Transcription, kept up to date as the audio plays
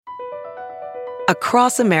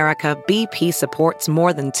Across America, BP supports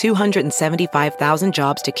more than 275,000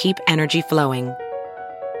 jobs to keep energy flowing.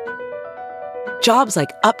 Jobs like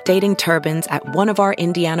updating turbines at one of our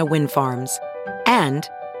Indiana wind farms and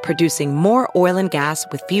producing more oil and gas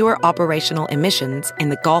with fewer operational emissions in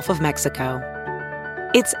the Gulf of Mexico.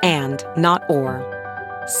 It's and, not or.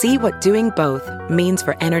 See what doing both means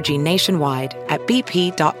for energy nationwide at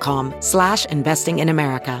bp.com/investing in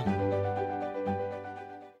America.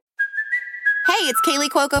 Hey, it's Kaylee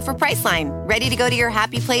Cuoco for Priceline. Ready to go to your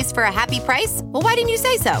happy place for a happy price? Well, why didn't you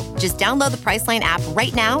say so? Just download the Priceline app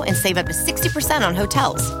right now and save up to 60% on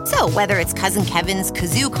hotels. So whether it's Cousin Kevin's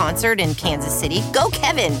Kazoo Concert in Kansas City, go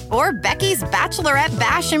Kevin, or Becky's Bachelorette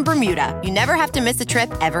Bash in Bermuda, you never have to miss a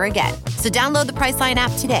trip ever again. So download the Priceline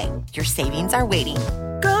app today. Your savings are waiting.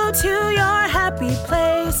 Go to your happy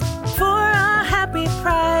place for a happy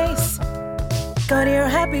price. Go to your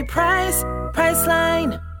happy price,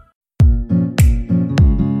 Priceline.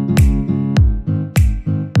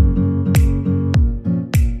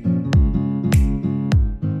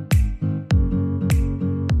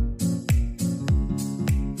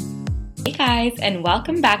 Hey guys, and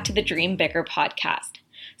welcome back to the Dream Bigger podcast.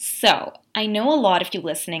 So, I know a lot of you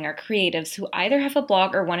listening are creatives who either have a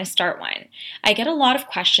blog or want to start one. I get a lot of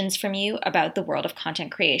questions from you about the world of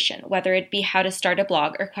content creation, whether it be how to start a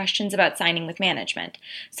blog or questions about signing with management.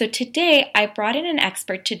 So today, I brought in an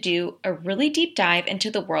expert to do a really deep dive into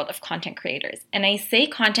the world of content creators. And I say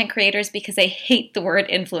content creators because I hate the word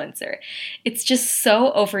influencer. It's just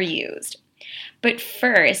so overused. But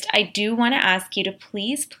first, I do want to ask you to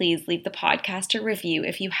please leave the podcast a review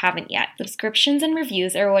if you haven't yet. Subscriptions and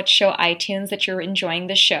reviews are what show iTunes that you're enjoying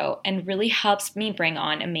the show and really helps me bring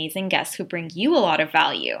on amazing guests who bring you a lot of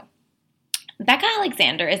value. Becca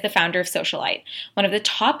Alexander is the founder of Socialyte, one of the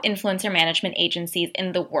top influencer management agencies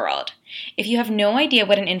in the world. If you have no idea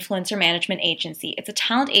what an influencer management agency, it's a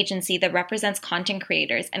talent agency that represents content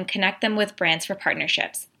creators and connect them with brands for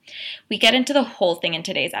partnerships. We get into the whole thing in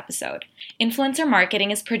today's episode. Influencer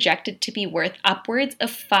marketing is projected to be worth upwards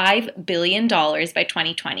of $5 billion by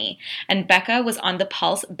 2020, and Becca was on the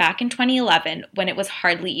pulse back in 2011 when it was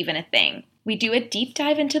hardly even a thing. We do a deep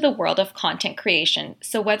dive into the world of content creation,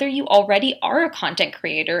 so whether you already are a content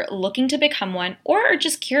creator looking to become one or are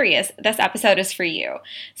just curious, this episode is for you.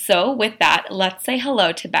 So with that, let's say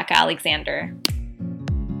hello to Becca Alexander.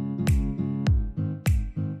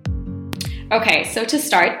 Okay, so to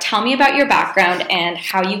start, tell me about your background and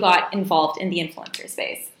how you got involved in the influencer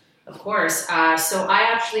space. Of course. So I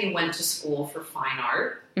actually went to school for fine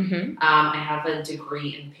art. Mm-hmm. I have a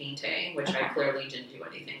degree in painting, which I clearly didn't do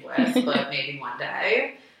anything with, but maybe one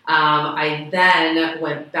day. I then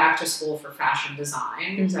went back to school for fashion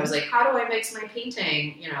design. Mm-hmm. So I was like, how do I mix my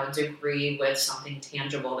painting, degree with something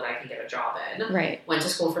tangible that I can get a job in? Right. Went to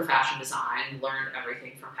school for fashion design, learned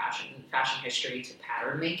everything from fashion history to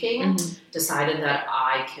pattern making. Mm-hmm. Decided that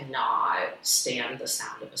I cannot stand the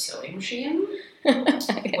sound of a sewing machine,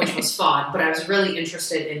 which was fun. But I was really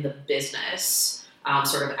interested in the business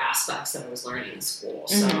sort of aspects that I was learning in school.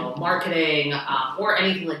 So marketing or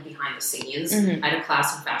anything like behind the scenes. Mm-hmm. I had a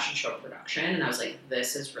class in fashion show production and I was like,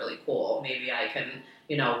 this is really cool. Maybe I can,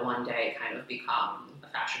 one day kind of become a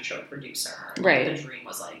fashion show producer. Right. The dream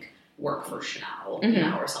was like work for Chanel,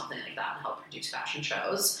 or something like that and help produce fashion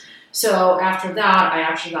shows. So after that, I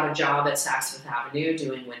actually got a job at Saks Fifth Avenue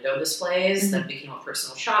doing window displays. Then became a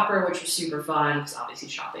personal shopper, which was super fun because obviously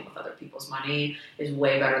shopping with other people's money is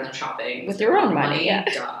way better than shopping with your own money. Yeah.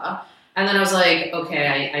 Duh. And then I was like,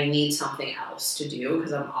 okay, I need something else to do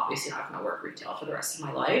because I'm obviously not going to work retail for the rest of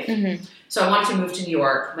my life. Mm-hmm. So I wanted to move to New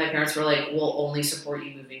York. My parents were like, we'll only support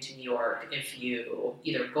you moving to New York if you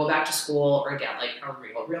either go back to school or get like a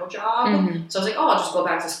real job. Mm-hmm. So I was like, I'll just go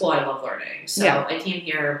back to school. I love learning. So I came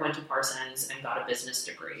here, went to Parsons and got a business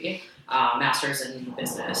degree, master's in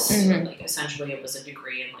business. Mm-hmm. Like essentially it was a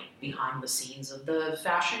degree in like behind the scenes of the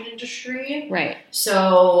fashion industry. Right.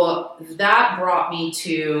 So that brought me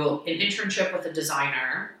to an internship with a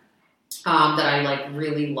designer that I like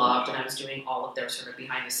really loved, and I was doing all of their sort of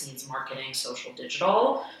behind the scenes marketing, social,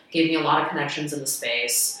 digital. Gave me a lot of connections in the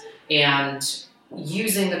space, and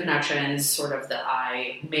using the connections sort of that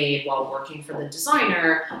I made while working for the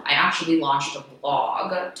designer, I actually launched a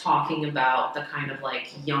blog talking about the kind of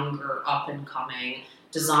like younger up and coming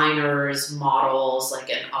designers, models, like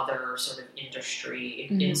and other sort of industry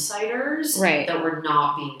insiders that were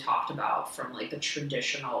not being talked about from like the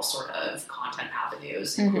traditional sort of content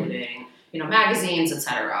avenues, including, magazines,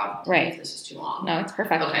 etc. Right. If this is too long. No, it's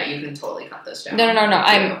perfect. Okay, you can totally cut this down. No.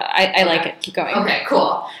 I like it. Keep going. Okay,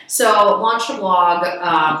 cool. So launched a blog.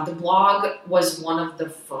 The blog was one of the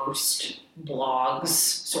first blogs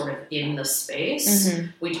sort of in the space.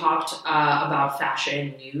 We talked about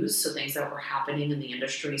fashion news, so things that were happening in the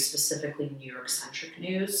industry, specifically New York-centric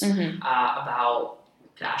news about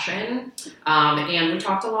fashion. And we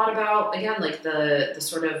talked a lot about, again, like the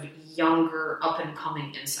sort of younger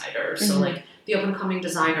up-and-coming insiders. So like the up-and-coming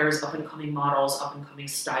designers, up-and-coming models, up-and-coming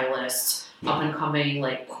stylists, up-and-coming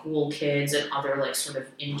like cool kids and other like sort of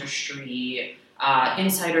industry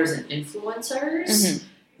insiders and influencers.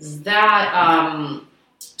 That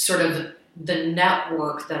sort of the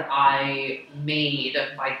network that I made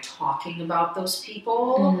by talking about those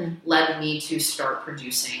people led me to start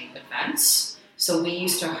producing events. So we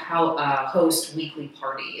used to host weekly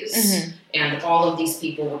parties, and all of these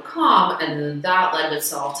people would come, and then that led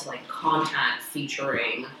itself to like content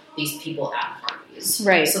featuring these people at parties.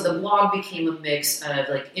 Right. So the blog became a mix of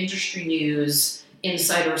like industry news,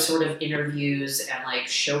 insider sort of interviews, and like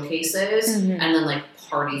showcases, and then like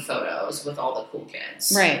party photos with all the cool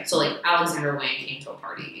kids. Right. So like Alexander Wang came to a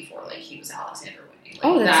party before like he was Alexander Wang. Like,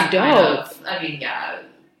 oh, that's that dope. Kind of, I mean, yeah.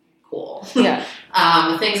 Cool. Yeah.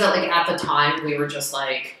 Things that like at the time we were just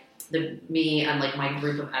like me and like my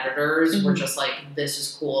group of editors were just like, this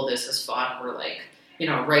is cool, this is fun. We're like, you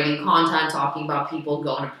know, writing content, talking about people,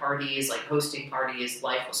 going to parties, like hosting parties.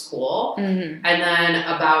 Life was cool. And then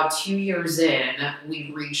about 2 years in,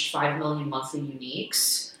 we reached 5 million monthly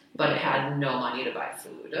uniques, but it had no money to buy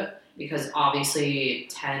food. Because obviously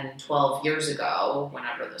 10, 12 years ago,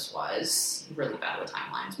 whenever this was, really bad with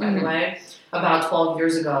timelines, by the way, about 12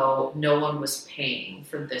 years ago, no one was paying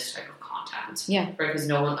for this type of content. Yeah. Right? Because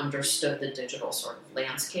no one understood the digital sort of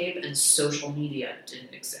landscape, and social media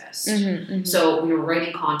didn't exist. So we were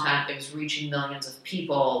writing content, it was reaching millions of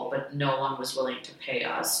people, but no one was willing to pay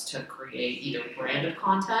us to create either branded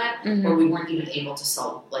content, or we weren't even able to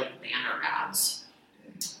sell like banner ads.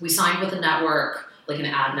 We signed with a network, like an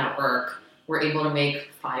ad network. We're able to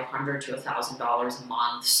make $500 to $1,000 a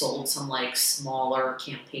month, sold some like smaller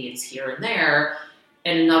campaigns here and there.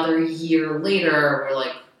 And another year later, we're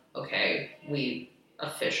like, okay, we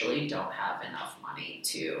officially don't have enough money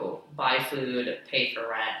to buy food, pay for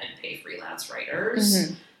rent, and pay freelance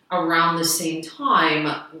writers. Around the same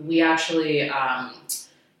time, we actually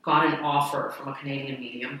got an offer from a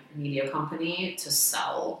Canadian media company to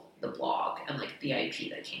sell the blog and like the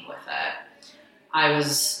IP that came with it. I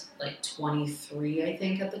was like 23, I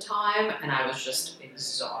think, at the time, and I was just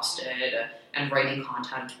exhausted and writing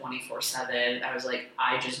content 24/7. I was like,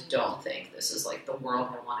 I just don't think this is like the world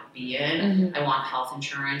I want to be in. I want health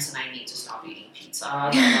insurance, and I need to stop eating pizza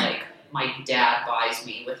that like my dad buys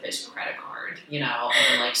me with his credit card, you know, and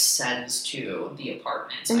then like sends to the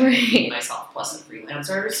apartment so I can feed myself plus the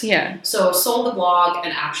freelancers. Yeah. So sold the blog,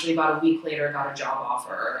 and actually about a week later got a job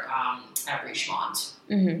offer at Richemont.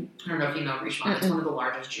 I don't know if you know Richemont. It's one of the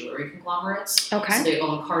largest jewelry conglomerates. Okay. So they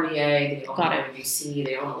own Cartier, they own WC,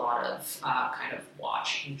 they own a lot of kind of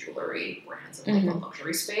watch and jewelry brands in like the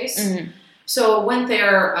luxury space. So went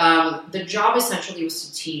there. The job essentially was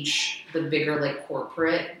to teach the bigger like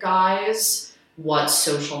corporate guys what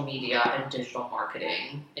social media and digital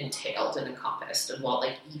marketing entailed and encompassed, and what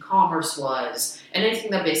like e-commerce was, and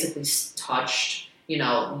anything that basically touched, you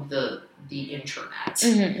know, the internet.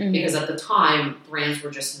 Because at the time, brands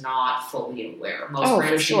were just not fully aware. Most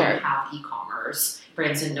brands didn't have e-commerce.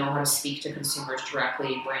 Brands didn't know how to speak to consumers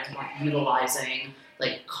directly. Brands weren't utilizing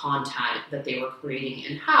like content that they were creating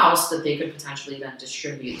in-house that they could potentially then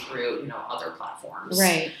distribute through, you know, other platforms.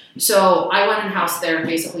 Right. So I went in-house there and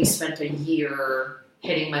basically spent a year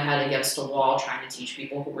hitting my head against a wall trying to teach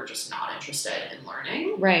people who were just not interested in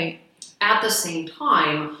learning. Right. At the same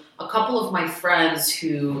time, a couple of my friends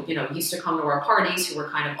who, you know, used to come to our parties, who were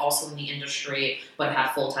kind of also in the industry but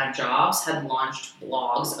had full-time jobs, had launched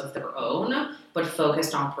blogs of their own but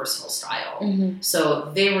focused on personal style.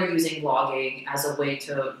 So they were using blogging as a way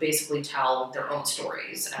to basically tell their own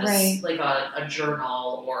stories as like a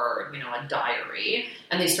journal or, you know, a diary.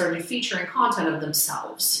 And they started featuring content of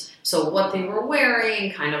themselves. So what they were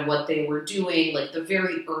wearing, kind of what they were doing, like the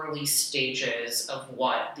very early stages of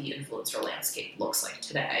what the influencer landscape looks like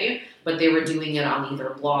today. But they were doing it on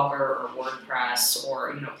either Blogger or WordPress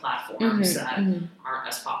or, you know, platforms that aren't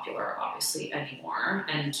as popular, obviously, anymore.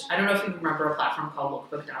 And I don't know if you remember a platform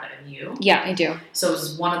called lookbook.mu. Yeah, I do. So it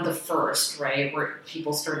was one of the first, right, where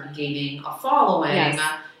people started gaining a following. Yes.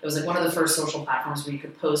 It was like one of the first social platforms where you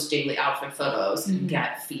could post daily outfit photos and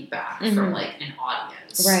get feedback from like an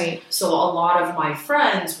audience. Right. So a lot of my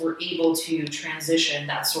friends were able to transition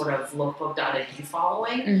that sort of lookbook.mu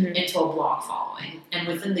following into a blog following. And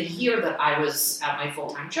within the year that I was at my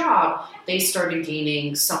full-time job, they started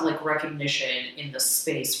gaining some like recognition in the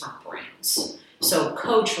space from brands. So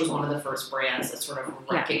Coach was one of the first brands that sort of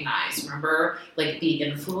recognized, remember, like the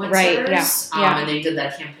influencers? Right, yeah. And they did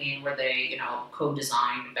that campaign where they, you know,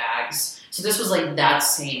 co-designed bags. So this was like that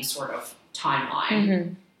same sort of timeline.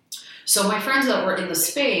 Mm-hmm. So my friends that were in the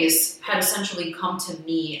space had essentially come to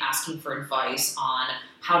me asking for advice on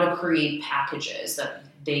how to create packages that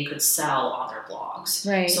they could sell on their blogs.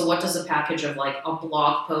 Right. So what does a package of like a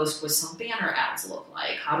blog post with some banner ads look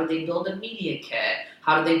like? How do they build a media kit?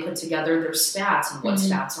 How do they put together their stats and what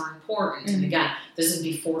stats are important? And again, this is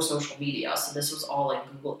before social media, so this was all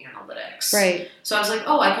like Google Analytics. Right. So I was like,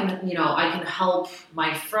 oh, I can help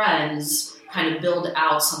my friends kind of build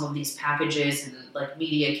out some of these packages and like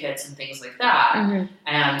media kits and things like that. Mm-hmm.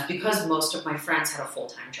 And because most of my friends had a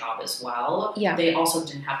full-time job as well, they also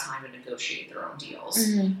didn't have time to negotiate their own deals.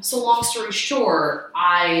 Mm-hmm. So long story short,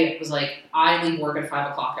 I was like, I leave work at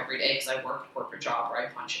 5 o'clock every day because I work a corporate job where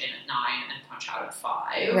I punch in at 9 and punch out at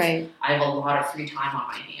 5. Right. I have a lot of free time on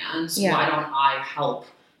my hands. Yeah. Why don't I help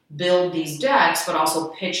build these decks, but also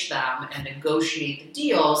pitch them and negotiate the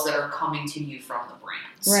deals that are coming to you from the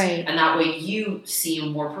brands. Right. And that way you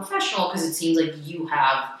seem more professional because it seems like you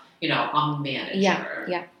have, you know, a manager.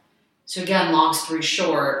 Yeah. So again, long story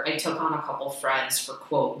short, I took on a couple friends for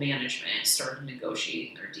quote management and started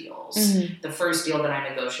negotiating their deals. Mm-hmm. The first deal that I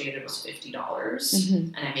negotiated was $50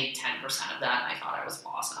 and I made 10% of that and I thought I was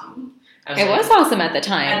awesome. It was awesome at the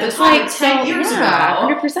time. At the it was time, like 10 years ago.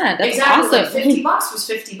 100%. That's exactly, awesome. like $50 was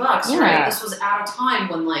 $50, Yeah. right? This was at a time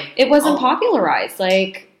when like it wasn't popularized,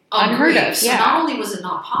 like unheard of. So not only was it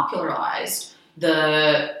not popularized,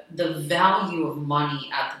 the value of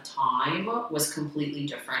money at the time was completely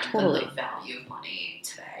different than the value of money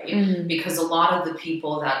today. Mm-hmm. Because a lot of the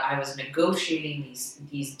people that I was negotiating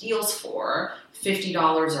these deals for, $50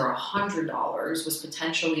 or $100 was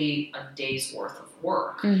potentially a day's worth of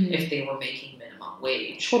work if they were making minimum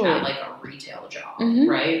wage at like a retail job,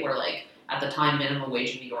 right? Where like at the time minimum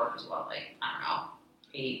wage in New York was what, like, I don't know,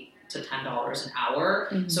 $8 to $10 an hour.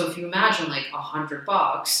 So if you imagine like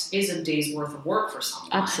 $100 is a day's worth of work for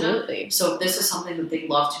someone. Absolutely. So if this is something that they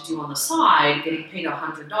love to do on the side, getting paid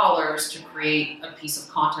 $100 to create a piece of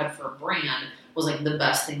content for a brand was like the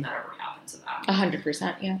best thing that ever happened to them.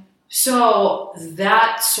 100%, yeah. So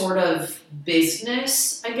that sort of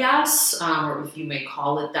business, I guess, or if you may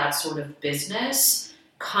call it that sort of business,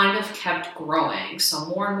 kind of kept growing. So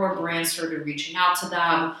more and more brands started reaching out to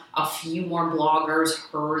them. A few more bloggers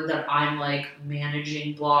heard that I'm like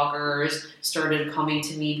managing bloggers, started coming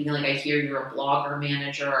to me being like, I hear you're a blogger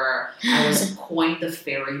manager. I was coined the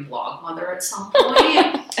fairy blog mother at some point.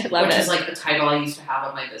 I love which it. is like the title I used to have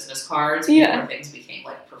on my business cards before things became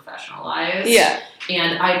like professionalized. Yeah.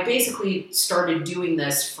 And I basically started doing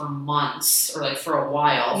this for months or like for a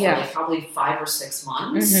while, for like probably 5 or 6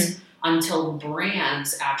 months until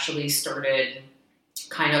brands actually started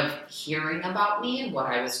kind of hearing about me and what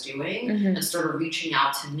I was doing and started reaching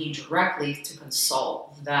out to me directly to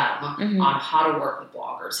consult them on how to work with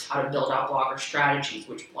bloggers, how to build out blogger strategies,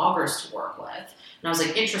 which bloggers to work with. And I was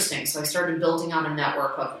like, interesting. So I started building out a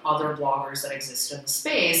network of other bloggers that exist in the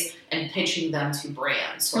space and pitching them to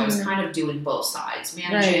brands. So I was kind of doing both sides,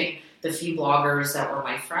 managing the few bloggers that were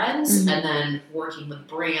my friends and then working with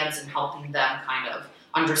brands and helping them kind of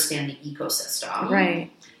understand the ecosystem.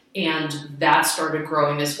 Right. And that started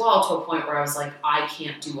growing as well to a point where I was like, I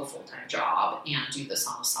can't do a full-time job and do this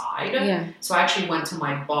on the side. Yeah. So I actually went to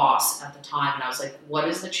my boss at the time and I was like, what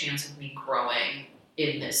is the chance of me growing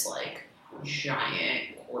in this like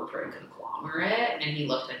giant corporate conglomerate? And he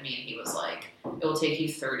looked at me and he was like, it will take you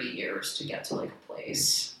 30 years to get to like a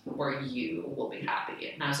place where you will be happy.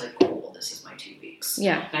 And I was like, cool, this is my 2 weeks.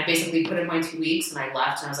 Yeah. And I basically put in my 2 weeks and I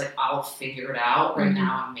left and I was like, I'll figure it out. Right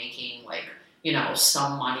now I'm making like, you know,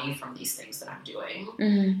 some money from these things that I'm doing.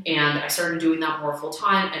 And I started doing that more full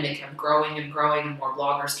time and it kept growing and growing and more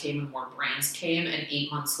bloggers came and more brands came. And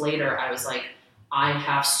 8 months later, I was like, I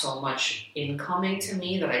have so much incoming to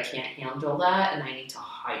me that I can't handle that. And I need to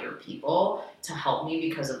hire people to help me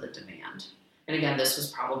because of the demand. And again, this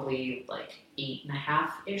was probably like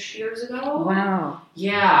 8.5-ish years ago. Wow.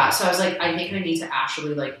 Yeah. So I was like, I think I need to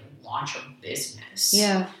actually like launch a business.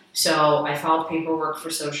 Yeah. So I filed paperwork for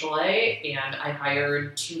Socialyte and I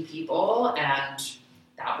hired 2 people and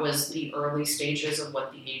that was the early stages of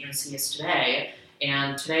what the agency is today.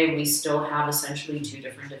 And today we still have essentially 2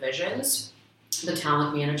 different divisions. The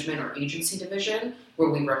talent management or agency division where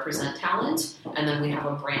we represent talent. And then we have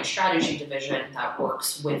a brand strategy division that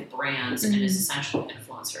works with brands and is essentially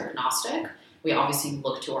influencer agnostic. We obviously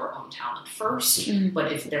look to our own talent first,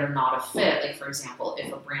 but if they're not a fit, like for example,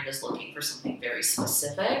 if a brand is looking for something very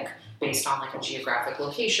specific, based on like a geographic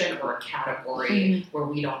location or a category where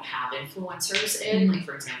we don't have influencers in. Like,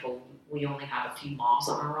 for example, we only have a few moms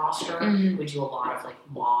on our roster. We do a lot of like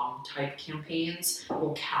mom type campaigns.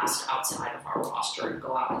 We'll cast outside of our roster and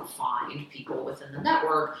go out and find people within the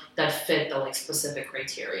network that fit the like specific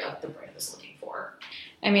criteria the brand is looking for.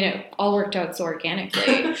 I mean, it all worked out so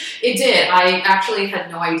organically. It did. I actually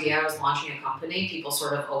had no idea I was launching a company. People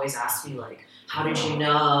sort of always ask me like, how did you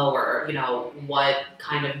know? Or, you know, what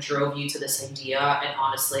kind of drove you to this idea? And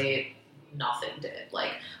honestly, nothing did.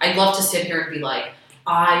 Like, I'd love to sit here and be like,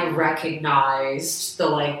 I recognized the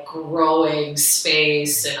like growing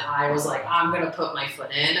space and I was like, I'm going to put my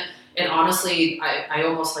foot in. And honestly, I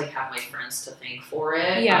almost like have my friends to thank for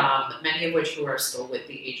it. Yeah. Many of which who are still with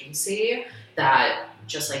the agency that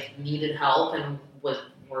just like needed help and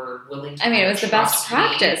were willing to. I mean, it was the best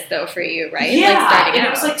practice though for you, right? Yeah. Like starting and out.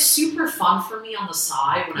 It was like super fun for me on the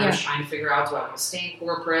side when I was trying to figure out, do I want to stay in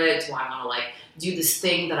corporate? Do I want to like do this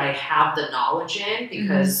thing that I have the knowledge in?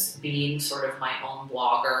 Because being sort of my own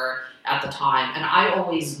blogger at the time, and I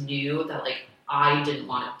always knew that like I didn't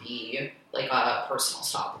want to be like a personal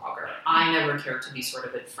style blogger. I never cared to be sort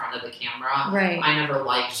of in front of the camera. Right. I never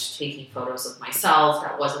liked taking photos of myself.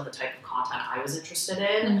 That wasn't the type of content I was interested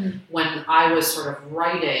in. When I was sort of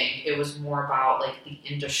writing, it was more about like the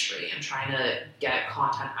industry and trying to get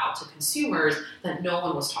content out to consumers that no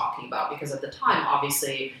one was talking about. Because at the time,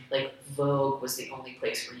 obviously, like Vogue was the only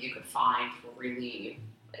place where you could find really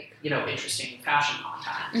like, you know, interesting fashion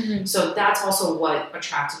content. So that's also what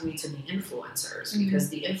attracted me to the influencers, because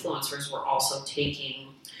the influencers were also taking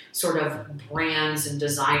sort of brands and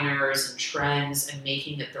designers and trends and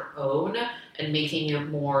making it their own and making it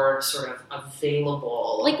more sort of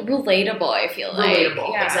available. Like relatable, I feel like.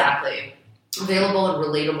 Relatable, exactly. Available and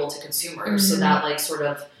relatable to consumers. So that like sort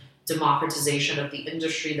of democratization of the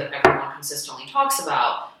industry that everyone consistently talks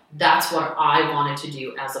about, that's what I wanted to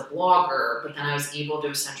do as a blogger, but then I was able to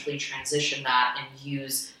essentially transition that and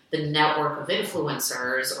use the network of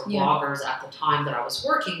influencers or bloggers at the time that I was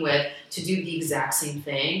working with to do the exact same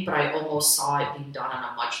thing, but I almost saw it being done on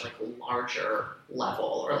a much like larger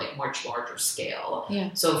level or like much larger scale.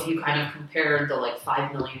 So if you kind of compared the like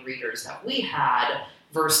 5 million readers that we had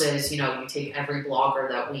versus, you know, you take every blogger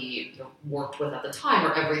that we worked with at the time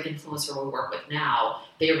or every influencer we work with now,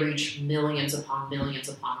 they reach millions upon millions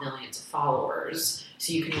upon millions of followers.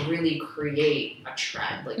 So you can really create a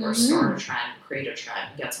trend, like or start a trend, create a trend,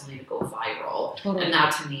 get something to go viral. And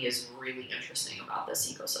that to me is really interesting about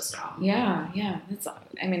this ecosystem. Yeah.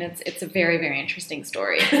 It's a very, very interesting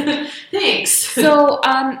story. Thanks. So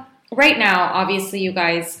right now, obviously you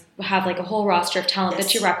guys have like a whole roster of talent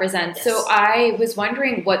that you represent. So I was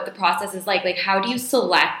wondering what the process is like. Like, how do you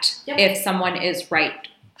select if someone is right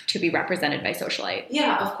to be represented by Socialyte?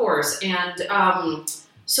 Yeah, of course. And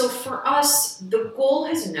so for us, the goal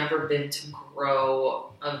has never been to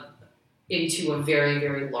grow into a very,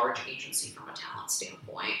 very large agency from a talent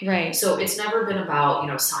standpoint. Right. So it's never been about, you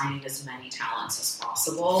know, signing as many talents as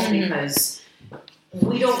possible because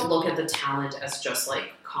we don't look at the talent as just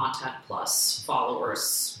like content plus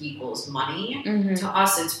followers equals money. To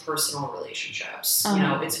us, it's personal relationships. You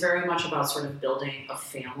know, it's very much about sort of building a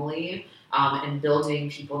family and building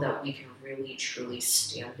people that we can really truly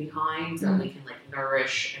stand behind, that we can like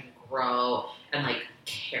nourish and grow and like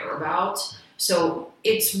care about. So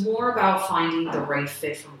it's more about finding the right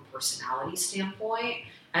fit from a personality standpoint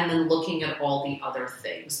and then looking at all the other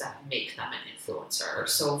things that make them an influencer.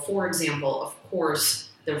 So for example, of course,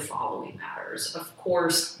 their following matters. Of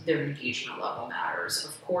course, their engagement level matters.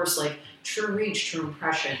 Of course, like true reach, true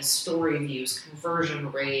impressions, story views,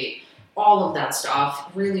 conversion rate, all of that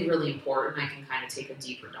stuff, really, really important. I can kind of take a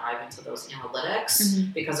deeper dive into those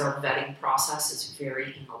analytics because our vetting process is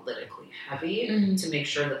very analytically heavy to make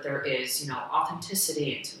sure that there is, you know,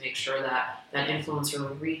 authenticity and to make sure that that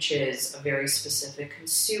influencer reaches a very specific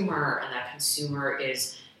consumer and that consumer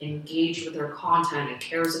is engaged with their content and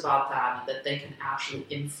cares about that and that they can actually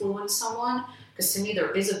influence someone. Because to me,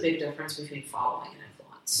 there is a big difference between following and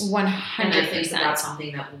influence. 100%. And I think that that's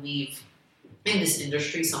something that we've, in this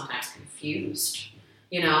industry, sometimes confused,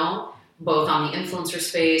 you know, both on the influencer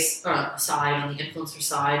side, on the influencer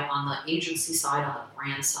side, on the agency side, on the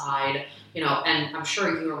brand side, you know, and I'm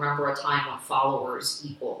sure you remember a time when followers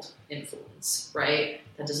equaled influence, right?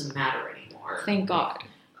 That doesn't matter anymore. Thank God.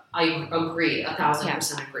 I agree,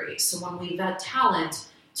 1,000% agree. So when we vet talent,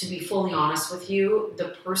 to be fully honest with you,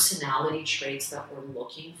 the personality traits that we're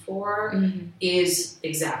looking for is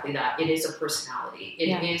exactly that. It is a personality.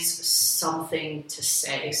 It is something to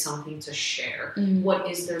say, something to share. What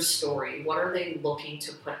is their story? What are they looking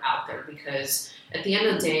to put out there? Because at the end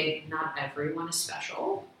of the day, not everyone is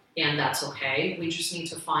special. and that's okay. We just need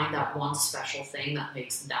to find that one special thing that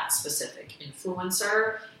makes that specific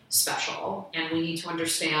influencer special. And we need to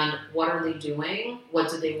understand, what are they doing? What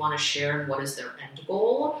do they want to share? And what is their end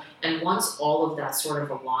goal? And once all of that sort of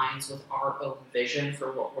aligns with our own vision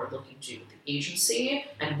for what we're looking to do with the agency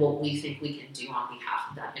and what we think we can do on behalf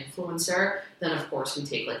of that influencer, then of course we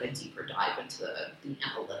take like a deeper dive into the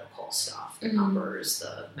analytical stuff, the numbers,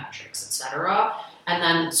 the metrics, etc. And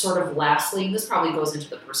then sort of lastly, this probably goes into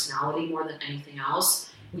the personality more than anything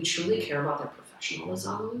else, we truly care about their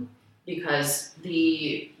professionalism. Because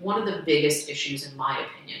one of the biggest issues, in my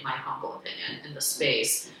opinion, my humble opinion, in the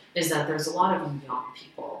space is that there's a lot of young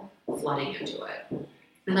people flooding into it.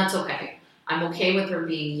 And that's okay. I'm okay with there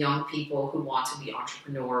being young people who want to be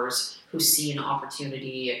entrepreneurs, who see an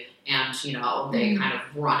opportunity and, they kind of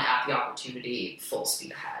run at the opportunity full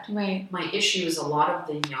speed ahead. Right. My issue is a lot of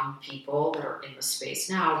the young people that are in the space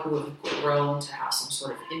now who have grown to have some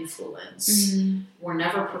sort of influence were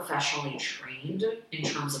never professionally trained in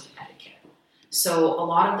terms of etiquette. So a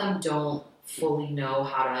lot of them don't fully know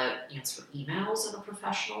how to answer emails in a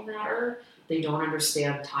professional manner. They don't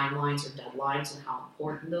understand timelines or deadlines and how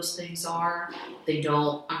important those things are. They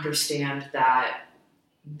don't understand that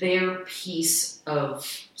their piece of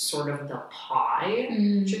sort of the pie,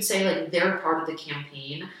 I should say, like their part of the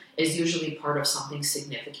campaign is usually part of something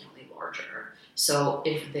significantly larger. So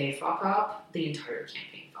if they fuck up, the entire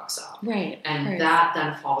campaign fucks up. Right. And that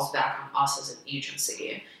then falls back on us as an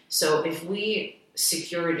agency. So if we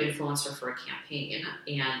secure an influencer for a campaign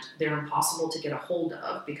and they're impossible to get a hold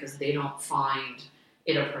of because they don't find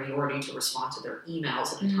it a priority to respond to their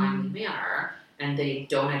emails in a timely manner, and they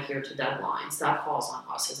don't adhere to deadlines, that falls on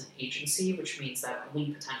us as an agency, which means that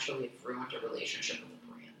we potentially have ruined a relationship with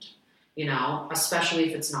a brand, especially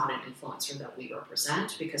if it's not an influencer that we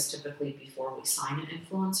represent, because typically before we sign an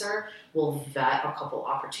influencer, we'll vet a couple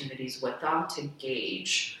opportunities with them to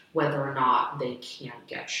gauge whether or not they can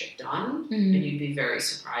get shit done. And you'd be very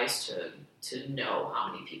surprised to know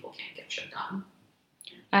how many people can't get shit done.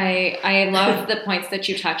 I love the points that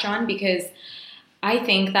you touch on, because I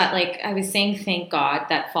think that, like I was saying, thank God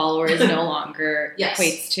that followers no longer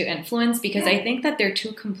equates to influence, because I think that they're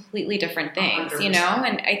two completely different things, 100%.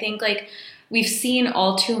 And I think like we've seen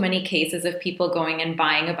all too many cases of people going and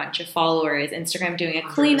buying a bunch of followers, Instagram doing a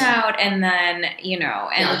clean out, and then, and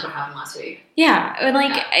that's what happened last week. Yeah. And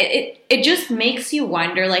like, it just makes you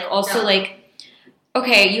wonder, like, also like,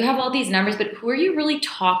 okay, you have all these numbers, but who are you really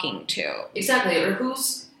talking to? Exactly. Or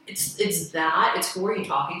it's who are you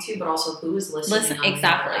talking to, but also who is listening.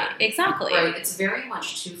 Exactly. Right. It's very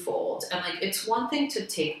much twofold. And like, it's one thing to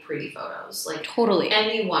take pretty photos. Like totally.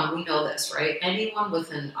 Anyone, we know this, right? Anyone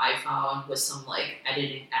with an iPhone with some like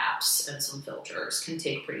editing apps and some filters can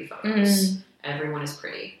take pretty photos. Everyone is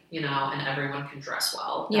pretty, and everyone can dress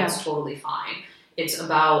well. That's totally fine. It's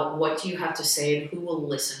about what do you have to say and who will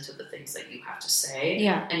listen to the things that you have to say.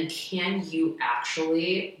 Yeah. And can you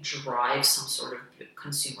actually drive some sort of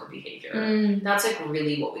consumer behavior? That's like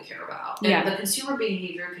really what we care about. And the consumer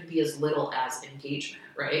behavior could be as little as engagement,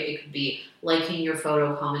 right? It could be liking your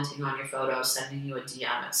photo, commenting on your photo, sending you a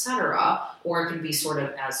DM, etc. Or it can be sort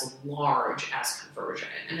of as large as conversion.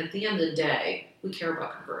 And at the end of the day, we care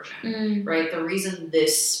about conversion, right? The reason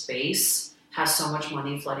this space has so much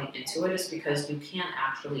money flooding into it is because you can't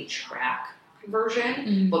actually track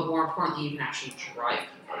conversion, but more importantly, you can actually drive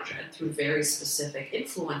conversion through very specific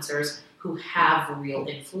influencers who have real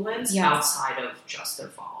influence outside of just their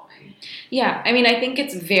following. Yeah, I mean, I think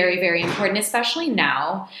it's very, very important, especially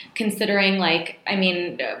now, considering, like, I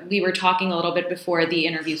mean, we were talking a little bit before the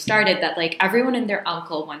interview started that, like, everyone and their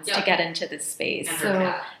uncle wants to get into this space.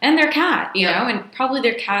 And their cat, you know, and probably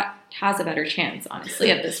their cat has a better chance,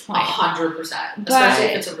 honestly, at this point. 100%. Especially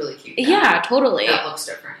if it's a really cute cat. Yeah, totally. That looks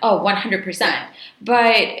different. Oh, 100%.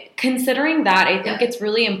 But considering that, I think it's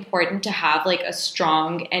really important to have, like, a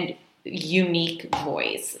strong and unique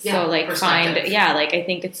voice. So, like, I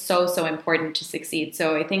think it's so important to succeed.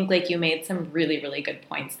 So I think, like, you made some really, really good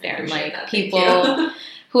points there. And, like, people,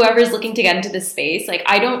 whoever's looking to get into this space, like,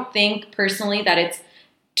 I don't think personally that it's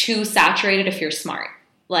too saturated if you're smart.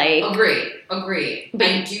 Like, agree. But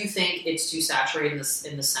I do think it's too saturated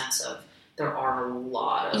in the sense of there are a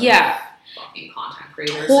lot of fucking content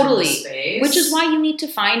creators in the space. Which is why you need to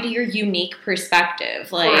find your unique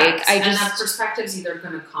perspective. Like, correct. And that perspective's either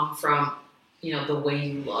going to come from, you know, the way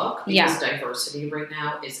you look, because diversity right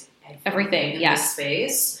now is everything in this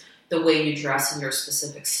space. The way you dress in your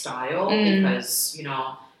specific style, because, you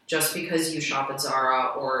know, just because you shop at Zara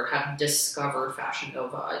or have discovered Fashion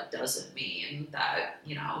Nova doesn't mean that,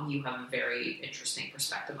 you know, you have a very interesting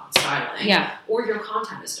perspective on styling. Yeah. Or your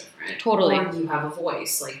content is different. Totally. Or you have a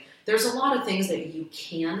voice. Like, there's a lot of things that you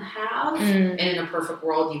can have, and in a perfect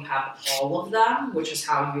world, you have all of them, which is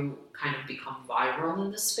how you kind of become viral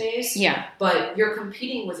in this space. Yeah. But you're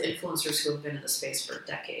competing with influencers who have been in the space for a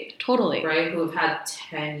decade. Totally. Right? Who have had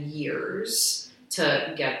 10 years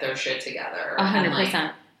to get their shit together.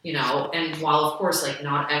 100%. You know, and while of course, like,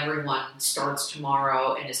 not everyone starts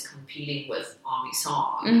tomorrow and is competing with Ami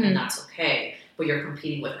Song, and that's okay, but you're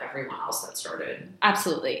competing with everyone else that started.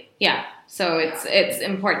 Absolutely. Yeah. So it's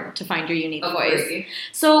important to find your unique voice.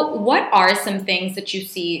 So what are some things that you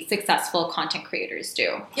see successful content creators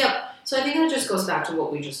do? Yep. So I think that just goes back to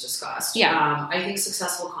what we just discussed. Yeah. I think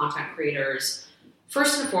successful content creators,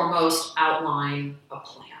 first and foremost, outline a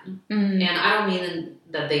plan. And I don't mean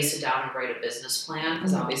that they sit down and write a business plan,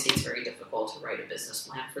 because obviously it's very difficult to write a business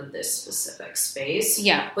plan for this specific space.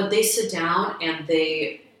 Yeah. But they sit down and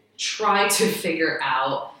they try to figure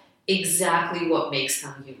out exactly what makes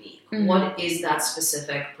them unique. What is that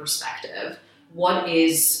specific perspective? What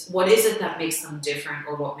is it that makes them different,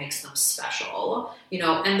 or what makes them special? You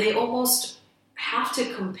know, and they almost have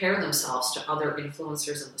to compare themselves to other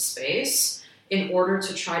influencers in the space in order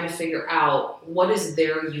to try to figure out what is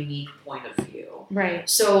their unique point of view. Right.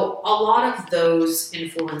 So a lot of those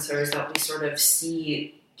influencers that we sort of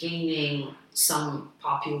see gaining some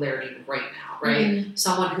popularity right now, right?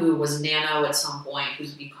 Someone who was nano at some point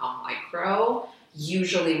who's become micro,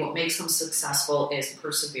 usually what makes them successful is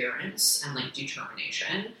perseverance and like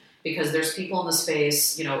determination, because there's people in the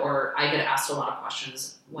space, you know, or I get asked a lot of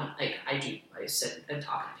questions when like I sit and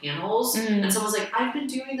talk at panels and someone's like, I've been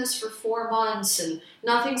doing this for 4 months and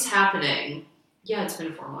nothing's happening. Yeah, it's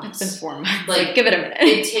been 4 months. It's been 4 months. Like, give it a minute.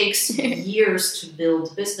 It takes years to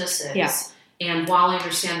build businesses. Yeah. And while I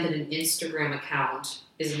understand that an Instagram account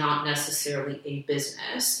is not necessarily a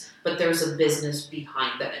business, but there's a business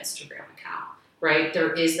behind that Instagram account, right?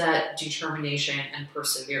 There is that determination and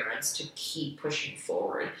perseverance to keep pushing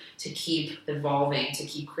forward, to keep evolving, to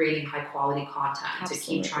keep creating high quality content, Absolutely. to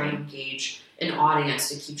keep trying to engage an audience,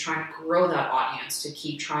 to keep trying to grow that audience, to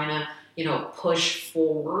keep trying to, you know, push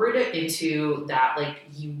forward into that like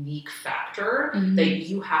unique factor that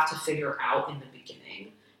you have to figure out in the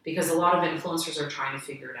beginning. Because a lot of influencers are trying to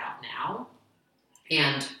figure it out now.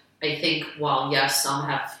 And I think while, yes, some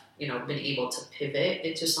have, you know, been able to pivot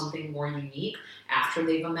into something more unique after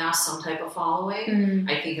they've amassed some type of following,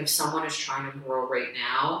 I think if someone is trying to grow right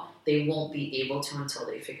now, they won't be able to until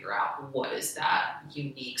they figure out what is that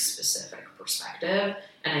unique, specific perspective.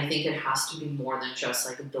 And I think it has to be more than just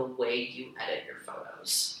like the way you edit your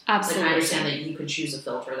photos. Absolutely. Like, I understand that you could choose a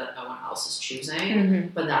filter that no one else is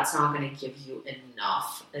choosing, but that's not going to give you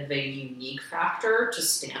enough of a unique factor to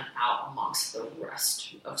stand out amongst the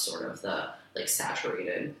rest of sort of the like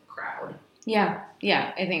saturated crowd. Yeah.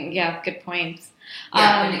 I think, good points.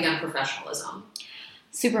 Yeah, and again, professionalism.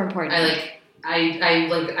 Super important.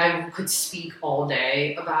 I could speak all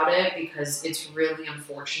day about it, because it's really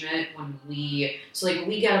unfortunate when we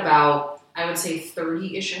get about, I would say,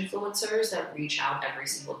 30-ish influencers that reach out every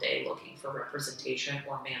single day looking for representation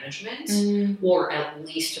or management, or at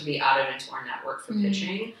least to be added into our network for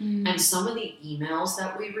pitching. And some of the emails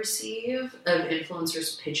that we receive of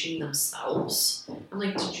influencers pitching themselves, I'm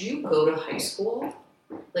like, did you go to high school?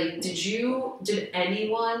 Like, did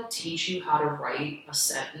anyone teach you how to write a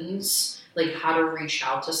sentence? Like, how to reach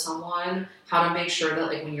out to someone, how to make sure that,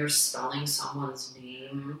 like, when you're spelling someone's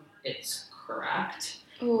name, it's correct.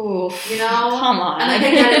 Ooh, you know? Come on. And I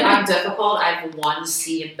think that I'm difficult. I have one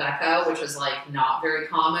C in Beca, which is, like, not very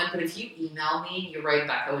common. But if you email me and you write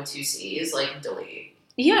Beca with 2 C's, like, delete.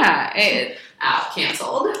 Yeah. App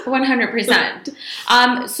canceled.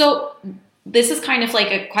 100%. So this is kind of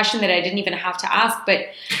like a question that I didn't even have to ask, but,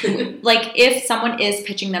 like, if someone is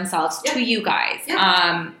pitching themselves to you guys,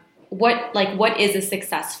 what is a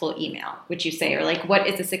successful email, would you say? Or like, what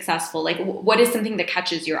is a successful, like, what is something that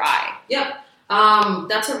catches your eye? Yep.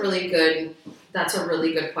 That's a really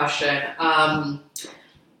good question.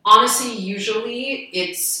 Honestly, usually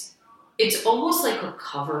it's almost like a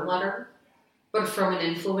cover letter, but from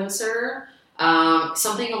an influencer,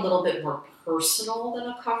 something a little bit more personal than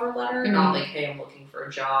a cover letter, not like, hey, I'm looking for a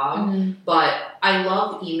job, but I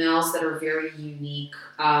love emails that are very unique,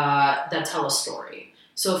 that tell a story.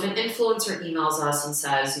 So if an influencer emails us and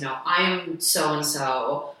says, you know, I am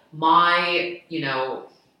so-and-so, my, you know,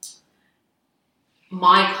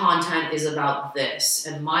 my content is about this,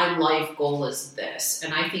 and my life goal is this,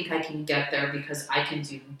 and I think I can get there because I can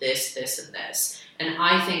do this, this, and this, and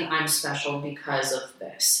I think I'm special because of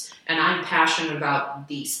this, and I'm passionate about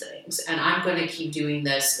these things, and I'm going to keep doing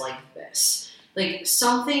this like this. Like,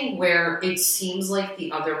 something where it seems like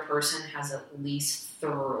the other person has at least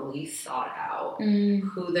thoroughly thought out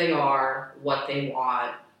who they are, what they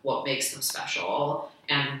want, what makes them special,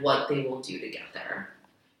 and what they will do to get there.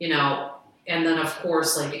 You know, and then, of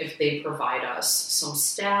course, like, if they provide us some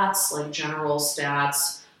stats, like general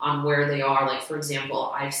stats on where they are. Like, for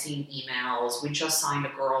example, I've seen emails. We just signed a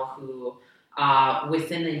girl who,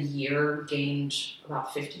 within a year, gained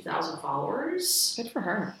about 50,000 followers. Good for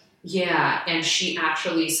her. Yeah, and she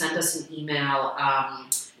actually sent us an email.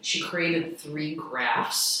 She created 3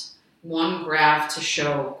 graphs. One graph to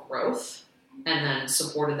show growth, and then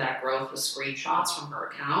supported that growth with screenshots from her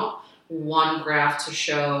account. One graph to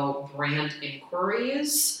show brand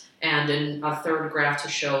inquiries, and a third graph to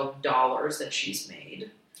show dollars that she's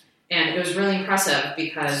made. And it was really impressive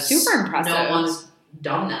because super impressive. No one's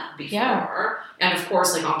done that before. Yeah. And of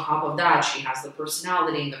course, like, on top of that, she has the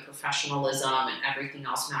personality and the professionalism, and everything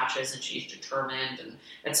else matches, and she's determined, and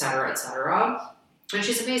et cetera, et cetera. And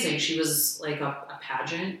she's amazing. She was like a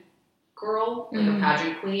pageant girl, like a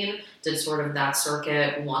pageant queen, did sort of that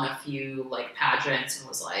circuit, won a few like pageants, and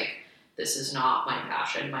was like, this is not my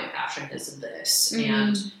passion. My passion is this.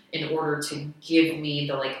 And in order to give me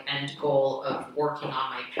the like end goal of working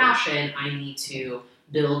on my passion, I need to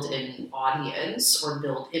build an audience or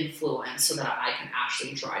build influence so that I can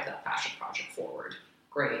actually drive that passion project forward.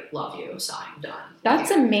 Great, love you, sign, done.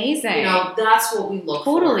 That's amazing. You know, that's what we look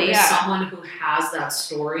for. Is someone who has that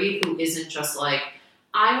story, who isn't just like,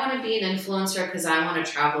 I want to be an influencer because I want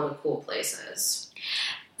to travel to cool places.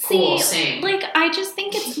 Cool, same. Like, I just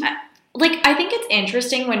think it's, like, I think it's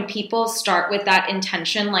interesting when people start with that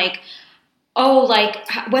intention, like, oh, like,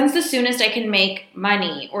 when's the soonest I can make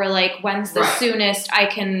money? Or, like, when's the soonest I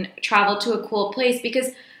can travel to a cool place? Because,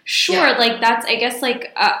 sure, like, that's, I guess,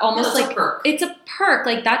 like, almost like, it's a perk.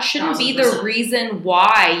 Like, that shouldn't be the reason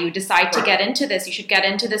why you decide to get into this. You should get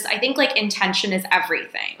into this. I think, like, intention is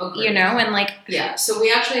everything, you know? And, like... Yeah, so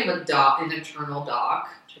we actually have an internal doc,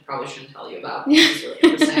 which I probably shouldn't tell you about, because it's really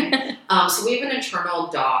interesting. So we have an internal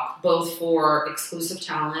doc, both for exclusive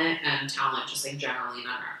talent and talent just like generally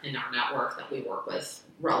in our network that we work with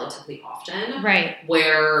relatively often. Right.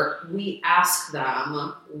 Where we ask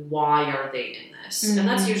them, why are they in this? And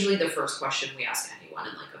that's usually the first question we ask anyone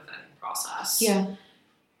in like a vetting process. Yeah.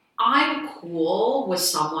 I'm cool with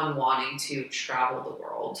someone wanting to travel the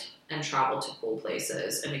world and travel to cool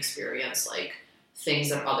places and experience like things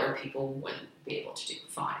that other people wouldn't be able to do.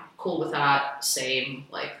 Fine. Cool with that. Same.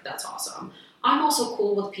 Like, that's awesome. I'm also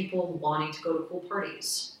cool with people wanting to go to cool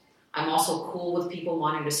parties. I'm also cool with people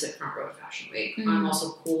wanting to sit front row at Fashion Week. I'm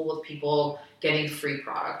also cool with people getting free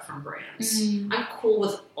product from brands. I'm cool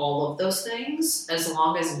with all of those things as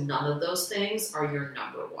long as none of those things are your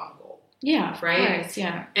number one goal. Yeah. Right? Of course,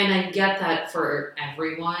 yeah. And I get that for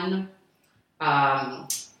everyone,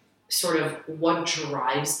 sort of what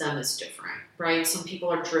drives them is different, right? Some people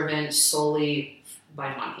are driven solely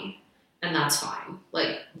by money, and that's fine.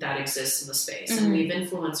 Like, that exists in the space. And we have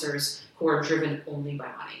influencers who are driven only by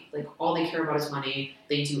money. Like, all they care about is money.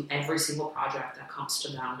 They do every single project that comes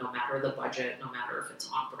to them, no matter the budget, no matter if it's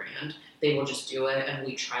on brand. They will just do it, and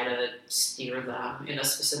we try to steer them in a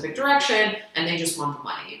specific direction, and they just want the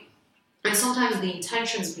money. And sometimes the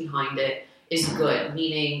intentions behind it is good,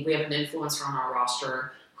 meaning we have an influencer on our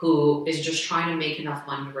roster who is just trying to make enough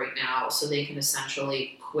money right now so they can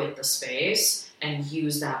essentially quit the space and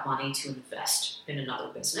use that money to invest in another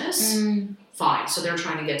business. Fine. So they're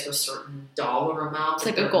trying to get to a certain dollar amount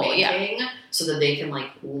that they're making so that they can like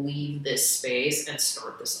leave this space and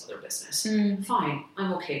start this other business. Fine.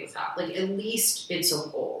 I'm okay with that. Like, at least it's a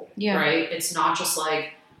goal, right? It's not just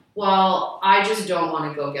like, well, I just don't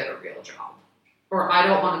want to go get a real job, or I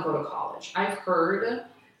don't want to go to college. I've heard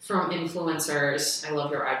from influencers, I love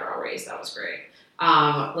your eyebrow raise, that was great.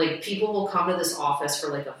 Like, people will come to this office for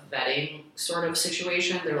like a vetting sort of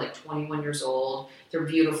situation. They're like 21 years old. They're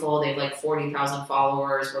beautiful. They have like 40,000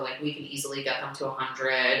 followers. We're like, we can easily get them to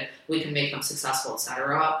 100. We can make them successful,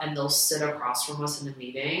 etc. And they'll sit across from us in the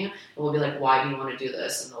meeting, and we'll be like, why do you want to do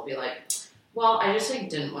this? And they'll be like, well, I just like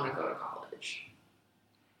didn't want to go to college.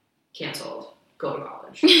 Canceled. Go to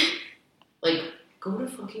college. Like, go to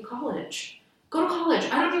fucking college. Go to college.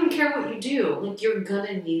 I don't even care what you do. Like, you're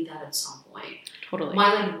gonna need that at some point. Totally.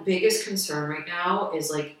 My, like, biggest concern right now is,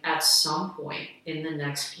 like, at some point in the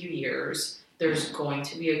next few years, there's going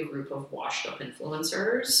to be a group of washed up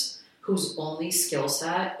influencers whose only skill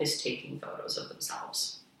set is taking photos of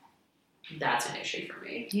themselves. That's an issue for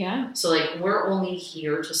me. Yeah. So, like, we're only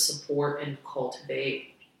here to support and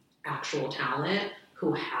cultivate actual talent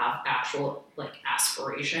who have actual, like,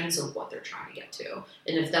 aspirations of what they're trying to get to.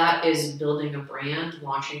 And if that is building a brand,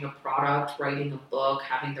 launching a product, writing a book,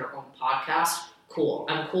 having their own podcast, cool.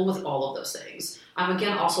 I'm cool with all of those things. I'm,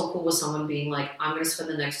 again, also cool with someone being like, I'm going to spend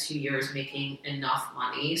the next 2 years making enough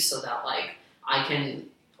money so that, like, I can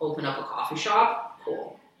open up a coffee shop.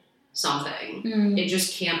 Cool. Something. It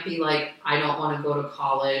just can't be like, I don't want to go to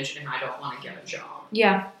college and I don't want to get a job.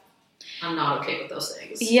 Yeah. I'm not okay with those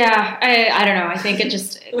things. Yeah. I don't know. I think it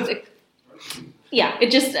just... I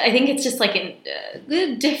think it's just like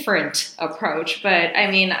a different approach, but I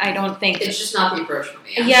mean, I don't think... It's just not the approach for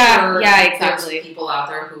me. I'm sure exactly. There's people out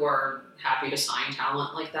there who are happy to sign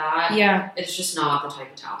talent like that. Yeah. It's just not the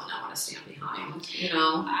type of talent I want to stand behind, you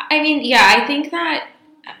know? I mean, yeah, I think that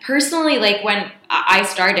personally, like, when I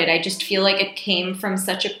started, I just feel like it came from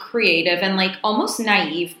such a creative and, like, almost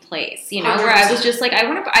naive place, you know, 100%. Where I was just like, I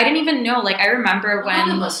didn't even know, like, I remember when...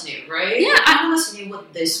 None of us knew, right? Yeah. None of us knew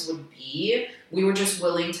what this would be. We were just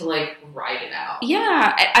willing to, like, write it out.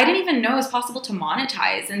 Yeah, I didn't even know it was possible to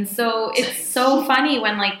monetize. And so it's so funny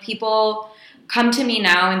when, like, people come to me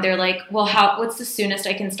now and they're like, well, what's the soonest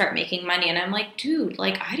I can start making money? And I'm like, dude,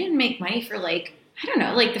 like, I didn't make money for, like, I don't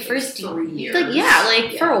know, like, the first 3 years.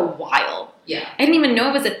 Like, for a while. Yeah. I didn't even know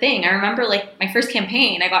it was a thing. I remember, like, my first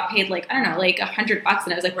campaign, I got paid, like, I don't know, like, $100,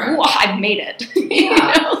 and I was like, whoa, I've made it. Yeah. You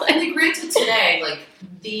know? Like, and granted today, like,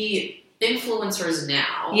 the influencers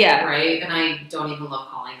now, yeah, right? And I don't even love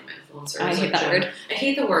calling them influencers. I hate that word. I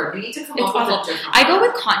hate the word. We need to come up with a different word. I go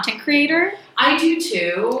with content creator. I do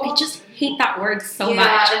too. I just hate that word so much.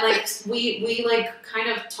 Yeah, and like we like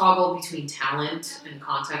kind of toggle between talent and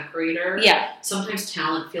content creator. Yeah. Sometimes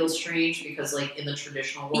talent feels strange because, like, in the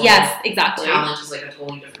traditional world, yes, exactly. Talent is like a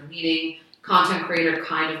totally different meaning. Content creator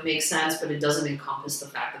kind of makes sense, but it doesn't encompass the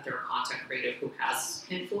fact that they're a content creator who has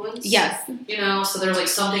influence. Yes. You know, so there's like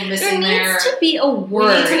something missing there. There needs to be a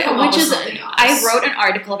word, which is, something else. I wrote an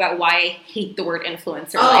article about why I hate the word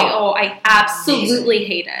influencer. I absolutely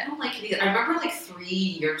hate it. I don't like it either. I remember like 3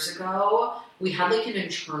 years ago, we had like an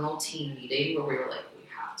internal team meeting where we were like, we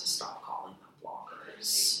have to stop calling them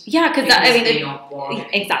bloggers. Yeah, because they don't blog anymore,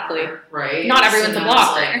 exactly. Right? Not everyone's a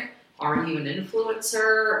blogger. Like, are you an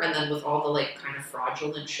influencer? And then with all the, like, kind of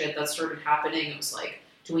fraudulent shit that started happening, it was like,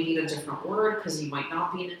 do we need a different word? Because you might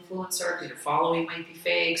not be an influencer, because your following might be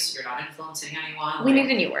fake, so you're not influencing anyone. We need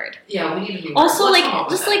a new word. Yeah, we need a new word. Also, Let's like,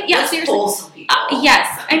 just like, Let's seriously. Pull some people.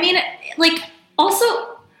 Yes. I mean, like, also,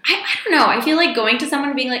 I don't know. I feel like going to someone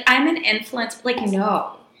and being like, I'm an influencer. Like,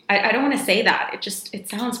 no. I don't want to say that. It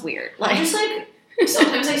sounds weird. Like, just like,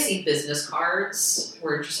 sometimes I see business cards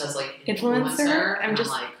where it just says, like, influencer. I'm just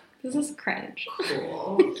like, this is cringe.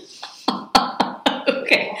 Cool.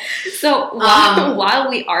 Okay. So while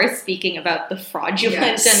we are speaking about the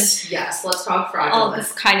fraudulent yes, let's talk fraudulent. All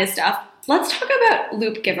this kind of stuff, let's talk about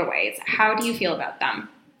loop giveaways. How do you feel about them?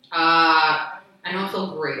 I don't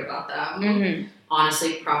feel great about them. Mm-hmm.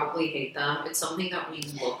 Honestly, probably hate them. It's something that we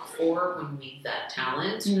look for when we vet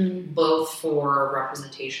talent, both for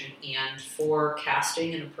representation and for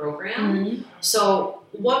casting in a program. Mm-hmm. So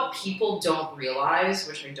what people don't realize,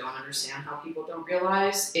 which I don't understand how people don't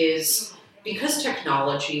realize, is because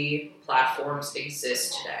technology platforms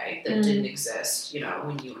exist today that didn't exist, you know,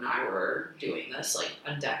 when you and I were doing this like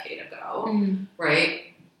a decade ago, right?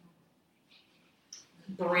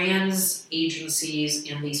 Brands,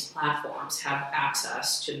 agencies, and these platforms have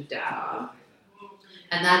access to data.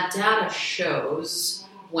 And that data shows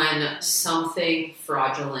when something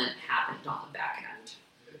fraudulent happened on the back end.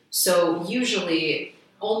 So usually,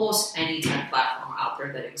 almost any tech platform out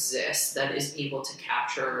there that exists that is able to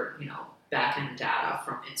capture, you know, back-end data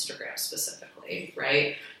from Instagram specifically,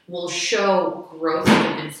 right, will show growth of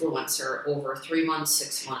an influencer over 3 months,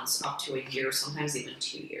 6 months, up to a year, sometimes even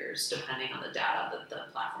 2 years, depending on the data that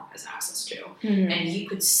the platform has access to. And you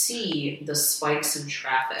could see the spikes in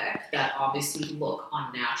traffic that obviously look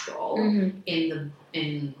unnatural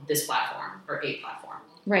in this platform or a platform.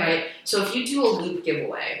 Right. So if you do a loop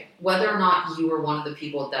giveaway, whether or not you were one of the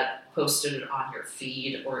people that posted it on your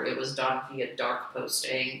feed, or it was done via dark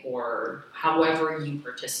posting, or however you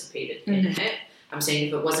participated in it, I'm saying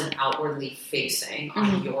if it wasn't outwardly facing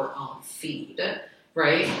on your own feed,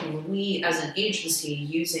 right? We as an agency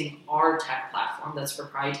using our tech platform that's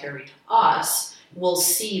proprietary to us will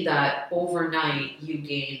see that overnight you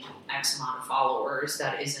gained X amount of followers.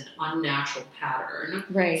 That is an unnatural pattern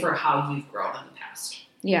for how you've grown in the past.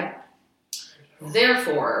 Yeah.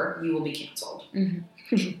 Therefore, you will be canceled.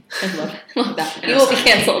 I love that. You will be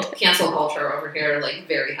canceled. Cancel culture over here, like,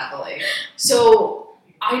 very heavily. So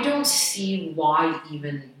I don't see why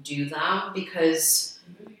even do them, because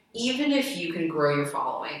even if you can grow your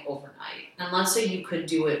following overnight, and let's say you could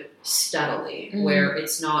do it steadily, where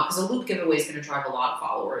it's not, because a loop giveaway is going to drive a lot of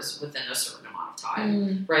followers within a certain amount of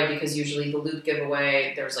time, right? Because usually the loop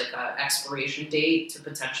giveaway, there's like an expiration date to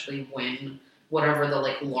potentially win whatever the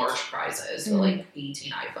like large prize is, the like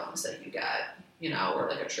 18 iPhones that you get, you know, or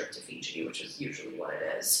like a trip to Fiji, which is usually what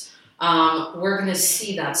it is. We're going to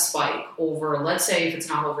see that spike over, let's say if it's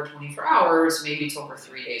not over 24 hours, maybe it's over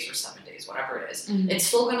 3 days or 7 days, whatever it is. It's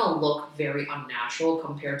still going to look very unnatural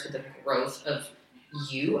compared to the growth of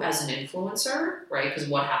you as an influencer, right? Because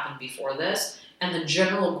what happened before this, and the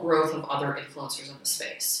general growth of other influencers in the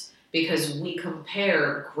space. Because we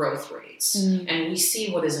compare growth rates and we see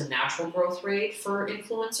what is a natural growth rate for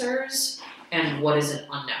influencers and what is an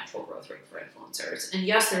unnatural growth rate for influencers. And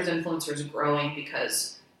yes, there's influencers growing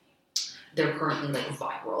because they're currently like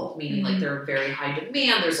viral, meaning like they're very high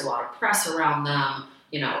demand, there's a lot of press around them,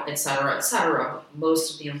 you know, et cetera, et cetera. But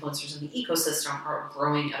most of the influencers in the ecosystem are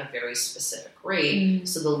growing at a very specific rate.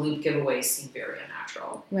 So the loop giveaways seem very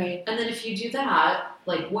unnatural. Right. And then if you do that,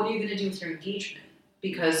 like, what are you going to do with your engagement?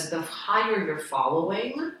 Because the higher your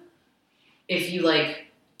following, if you like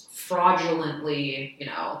fraudulently, you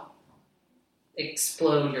know,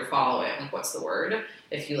 explode your following, like, what's the word?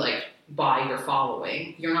 If you like buy your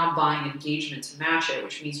following, you're not buying engagement to match it,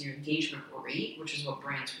 which means your engagement rate, which is what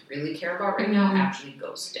brands really care about right now, actually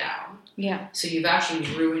goes down. Yeah. So you've actually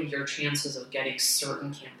ruined your chances of getting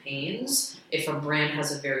certain campaigns if a brand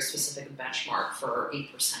has a very specific benchmark for a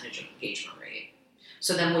percentage of engagement rate.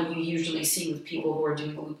 So then what you usually see with people who are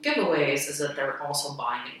doing loop giveaways is that they're also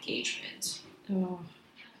buying engagement. Oh,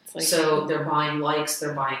 like, so they're buying likes,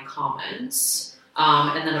 they're buying comments.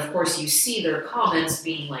 And then, of course, you see their comments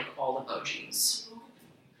being like all emojis.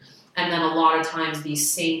 And then a lot of times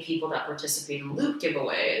these same people that participate in loop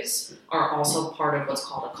giveaways are also part of what's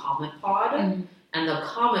called a comment pod. And the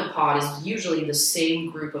comment pod is usually the same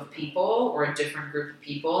group of people or a different group of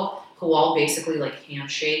people who all basically like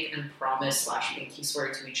handshake and promise / pinky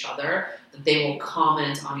swear to each other that they will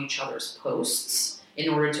comment on each other's posts in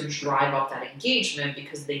order to drive up that engagement,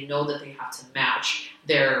 because they know that they have to match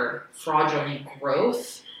their fraudulent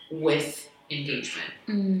growth with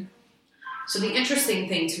engagement. So the interesting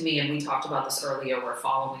thing to me, and we talked about this earlier, where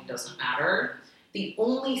following doesn't matter, the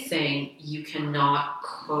only thing you cannot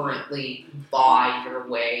currently buy your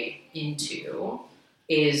way into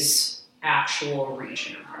is actual reach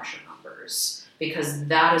and impression numbers, because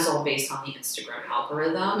that is all based on the Instagram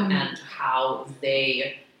algorithm and how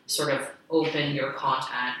they sort of open your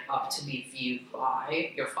content up to be viewed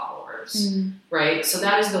by your followers, right? So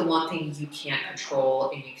that is the one thing you can't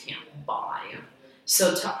control and you can't buy.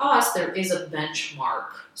 So to us, there is a benchmark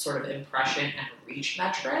sort of impression and reach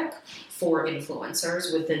metric for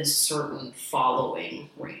influencers within certain following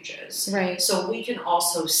ranges. Right. So we can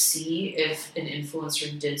also see if an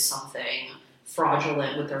influencer did something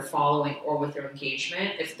fraudulent with their following or with their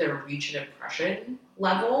engagement, if their reach and impression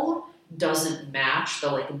level doesn't match the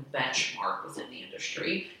like benchmark within the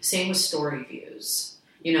industry. Same with story views.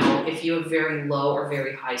 You know, if you have very low or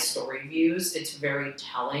very high story views, it's very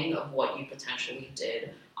telling of what you potentially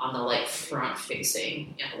did on the like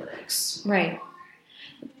front-facing analytics. Right.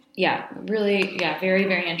 Yeah, really, yeah, very,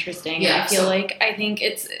 very interesting. Yeah, I think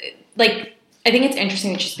it's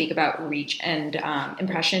interesting that you speak about reach and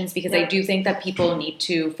impressions, because I do think that people need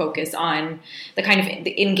to focus on the kind of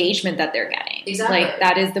the engagement that they're getting. Exactly. Like,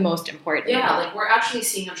 that is the most important. Yeah, like we're actually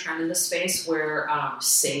seeing a trend in this space where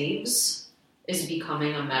saves is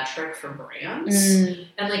becoming a metric for brands.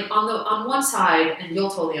 And like on one side, and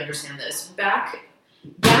you'll totally understand this, back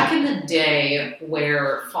in the day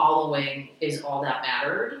where following is all that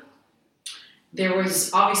mattered, there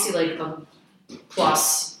was obviously like a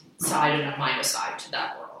plus side and a minus side to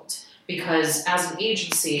that world. Because as an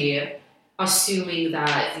agency, assuming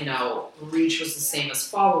that, you know, reach was the same as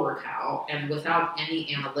follower count, and without any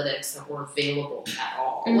analytics that were available at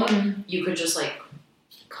all, you could just like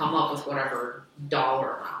come up with whatever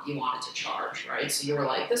dollar amount you wanted to charge, right? So you were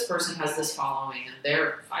like, this person has this following and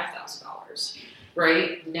they're $5,000,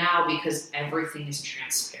 right? Now, because everything is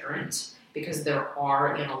transparent, because there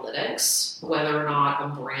are analytics, whether or not a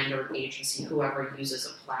brand or an agency, whoever uses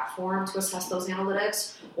a platform to assess those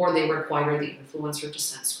analytics, or they require the influencer to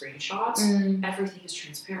send screenshots, everything is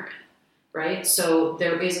transparent, right? So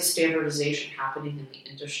there is a standardization happening in the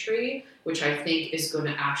industry, which I think is going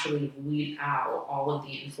to actually weed out all of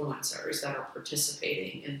the influencers that are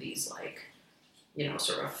participating in these like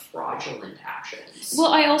sort of fraudulent actions.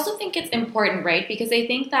 Well, I also think it's important, right? Because I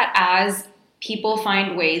think that as people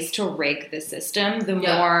find ways to rig the system, the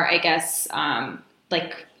more, I guess,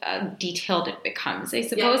 detailed it becomes, I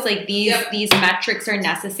suppose. Like these metrics are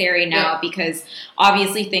necessary now because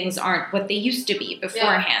obviously things aren't what they used to be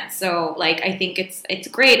beforehand. So like, I think it's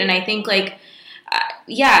great. And I think like,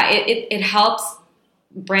 it helps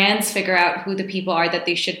brands figure out who the people are that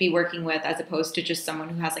they should be working with, as opposed to just someone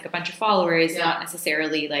who has like a bunch of followers, not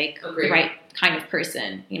necessarily like the right kind of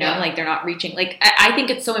person, like they're not reaching. Like, I think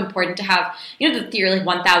it's so important to have, the theory, like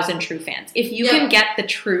 1,000 true fans. If you can get the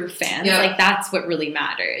true fans, like that's what really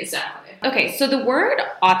matters. Exactly. Okay. So the word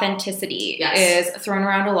authenticity is thrown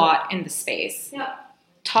around a lot in the space. Yeah.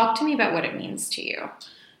 Talk to me about what it means to you.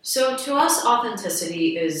 So to us,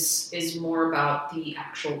 authenticity is more about the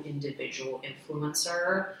actual individual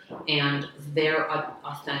influencer and their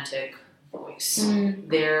authentic voice,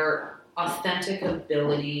 their authentic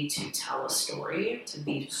ability to tell a story, to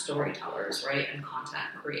be storytellers, right, and content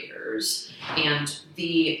creators, and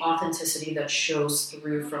the authenticity that shows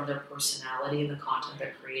through from their personality and the content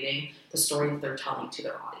they're creating, the story that they're telling to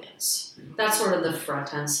their audience. That's sort of the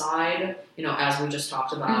front end side, as we just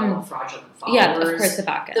talked about, fraudulent followers. Yeah, of course, the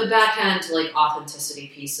back end. The back end, like, authenticity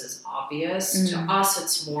piece is obvious. To us,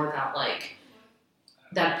 it's more that, like,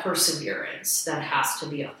 that perseverance that has to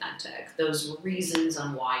be authentic. Those reasons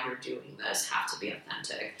on why you're doing this have to be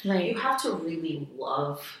authentic. Right. You have to really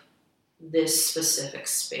love this specific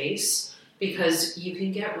space because you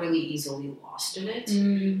can get really easily lost in it.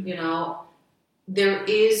 There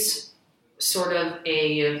is sort of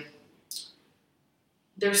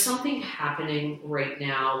there's something happening right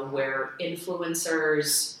now where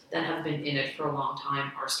influencers that have been in it for a long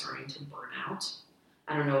time are starting to burn out.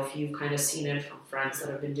 I don't know if you've kind of seen it from friends that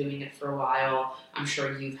have been doing it for a while. I'm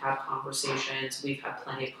sure you've had conversations. We've had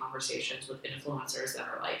plenty of conversations with influencers that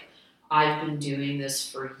are like, I've been doing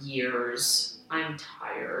this for years. I'm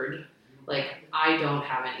tired. Like, I don't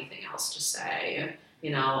have anything else to say.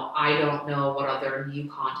 I don't know what other new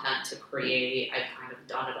content to create. I've kind of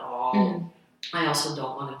done it all. I also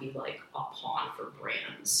don't want to be like a pawn for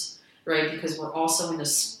brands, right? Because we're also in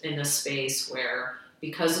a space where,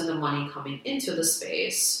 because of the money coming into the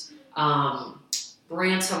space,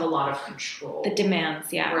 brands have a lot of control. The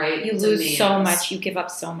demands, right? You lose so much. You give up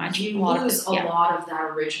so much. You lose a lot of that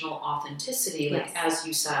original authenticity. Like, as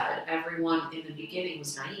you said, everyone in the beginning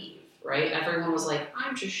was naive, right? Everyone was like,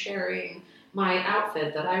 I'm just sharing my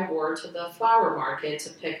outfit that I wore to the flower market to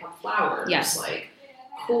pick up flowers. Yes. Like,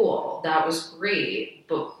 cool, that was great,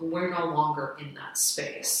 but we're no longer in that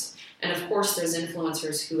space. And of course, there's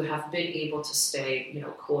influencers who have been able to stay,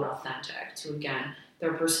 quote, authentic to, again,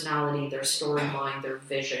 their personality, their storyline, their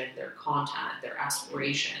vision, their content, their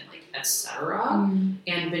aspiration, like, etc.,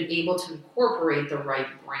 and been able to incorporate the right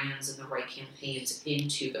brands and the right campaigns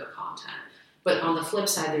into their content. But on the flip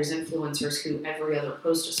side, there's influencers who every other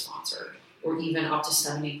post is sponsored, or even up to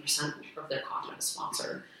 70% of their content is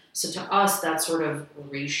sponsored. So to us, that sort of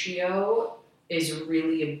ratio is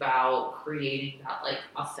really about creating that, like,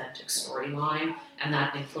 authentic storyline, and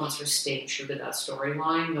that influencers staying true to that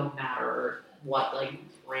storyline no matter what, like,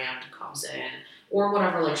 brand comes in or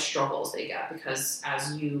whatever, like, struggles they get. Because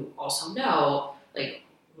as you also know, like,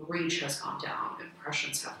 reach has gone down,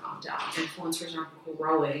 impressions have gone down, influencers aren't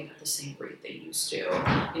growing at the same rate they used to.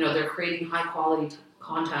 They're creating high quality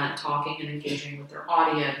content, talking and engaging with their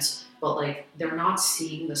audience, but, like, they're not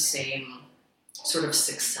seeing the same sort of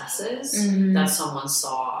successes that someone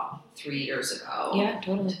saw 3 years ago. Yeah,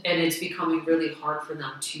 totally. And it's becoming really hard for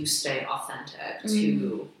them to stay authentic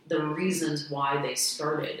to the reasons why they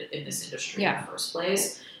started in this industry in the first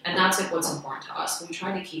place. And that's, like, what's important to us. We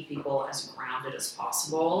try to keep people as grounded as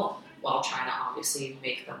possible while trying to obviously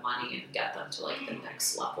make the money and get them to, like, the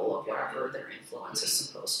next level of whatever their influence is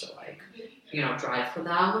supposed to, like, drive for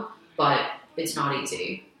them. But it's not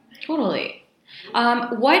easy. Totally.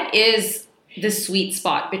 What is the sweet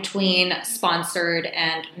spot between sponsored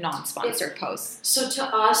and non-sponsored posts? So to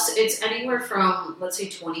us, it's anywhere from, let's say,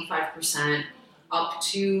 25% up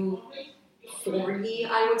to 40%,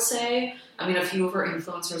 I would say. I mean, a few of our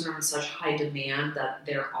influencers are in such high demand that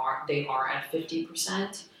they are at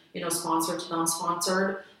 50%, sponsored to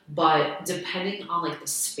non-sponsored. But depending on, like, the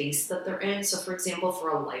space that they're in. So, for example, for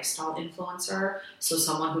a lifestyle influencer, so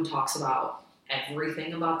someone who talks about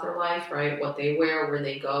everything about their life, right? What they wear, where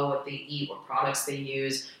they go, what they eat, what products they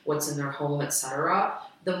use, what's in their home, etc.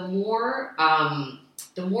 The more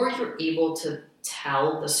you're able to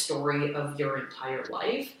tell the story of your entire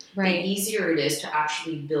life, the easier it is to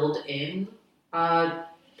actually build in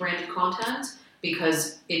branded content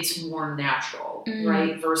because it's more natural,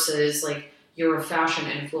 right? Versus, like, you're a fashion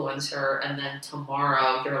influencer, and then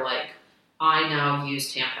tomorrow you're like, I now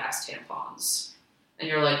use Tampax tampons. And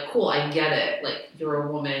you're like, cool, I get it. Like, you're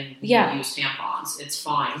a woman, you use tampons. It's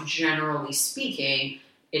fine. Generally speaking,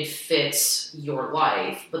 it fits your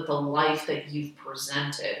life. But the life that you've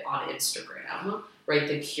presented on Instagram, right,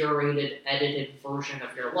 the curated, edited version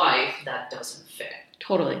of your life, that doesn't fit.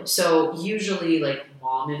 Totally. So usually, like,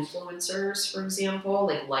 mom influencers, for example,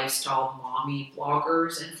 like lifestyle mommy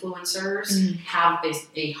bloggers, influencers, have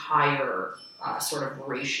a higher sort of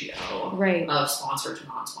ratio of sponsored to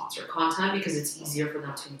non-sponsored content, because it's easier for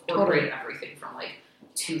them to incorporate everything from like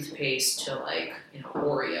toothpaste to like, you know,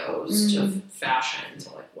 Oreos to fashion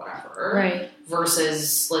to like whatever. Right.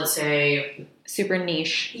 Versus, let's say, super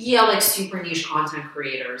niche. Yeah, like super niche content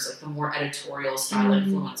creators, like the more editorial style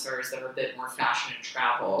influencers that are a bit more fashion and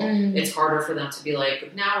travel. It's harder for them to be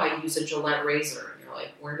like, now I use a Gillette razor. And you're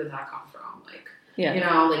like, where did that come from? Like, you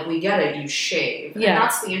know, like, we get it, you shave. And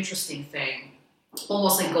that's the interesting thing.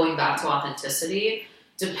 Almost like going back to authenticity,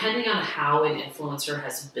 depending on how an influencer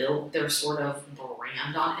has built their sort of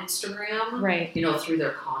brand on Instagram, you know, through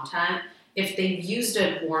their content, if they've used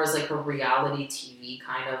it more as like a reality TV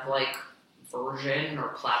kind of like version or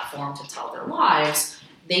platform to tell their lives,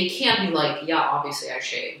 they can be like, yeah, obviously I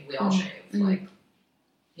shave, we all shave, like,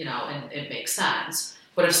 you know, and it makes sense.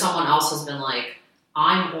 But if someone else has been like,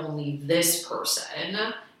 I'm only this person,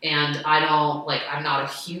 and I don't, like, I'm not a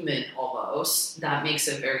human almost, that makes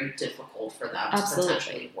it very difficult for them to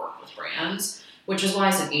potentially work with brands, which is why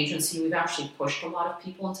as an agency, we've actually pushed a lot of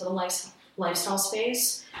people into the lifestyle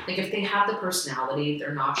space. Like, if they have the personality,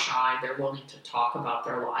 they're not shy, they're willing to talk about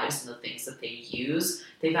their lives and the things that they use,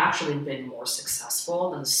 they've actually been more successful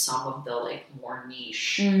than some of the, like, more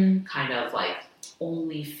niche kind of, like,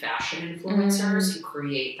 only fashion influencers who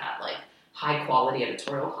create that, like, high-quality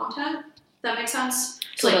editorial content. That makes sense?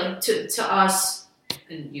 So, like, to us,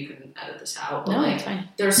 and you can edit this out, but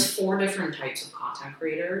like, there's 4 different types of content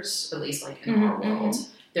creators, at least like in our world.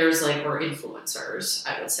 There's like, or influencers,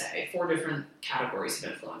 I would say, 4 different categories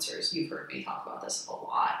of influencers. You've heard me talk about this a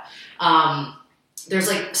lot. There's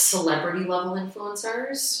like celebrity level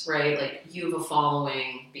influencers, right? Like, you have a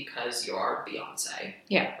following because you are Beyonce,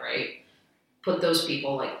 right? Put those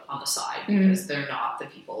people like on the side because they're not the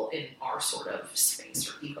people in our sort of space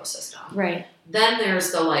or ecosystem. Right. Then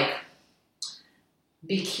there's the like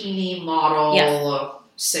bikini model,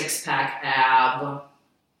 6-pack ab,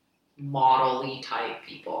 model-y type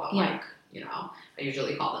people. And like, you know, I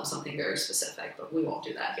usually call them something very specific, but we won't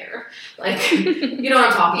do that here. Like, you know what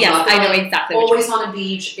I'm talking about? I know exactly. Always on a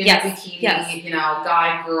beach in a bikini, you know,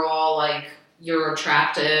 guy, girl, like, you're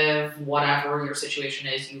attractive, whatever your situation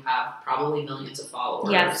is, you have probably millions of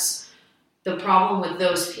followers. Yes. The problem with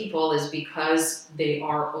those people is because they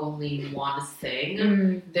are only one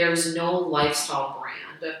thing, there's no lifestyle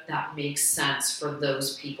brand that makes sense for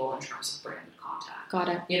those people in terms of branded content. Got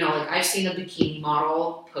it. You know, like, I've seen a bikini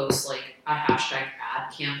model post like a hashtag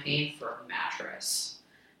ad campaign for a mattress.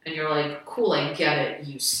 And you're like, cool, I get it,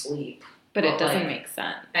 you sleep. But it doesn't make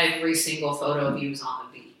sense. Every single photo of you is on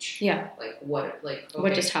the beach. Yeah. Like, what, like, okay,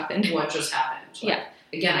 what just happened? What just happened? Like,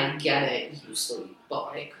 again, I get it, you sleep, but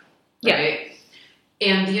like, right?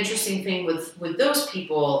 And the interesting thing with those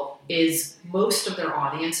people is most of their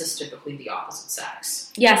audience is typically the opposite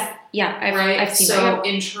sex. Yes. Yeah. I've seen that. So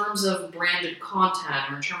in terms of branded content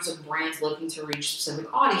or in terms of brands looking to reach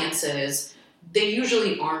specific audiences, they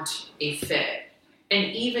usually aren't a fit. And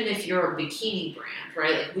even if you're a bikini brand,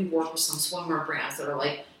 right? Like, we work with some swimwear brands that are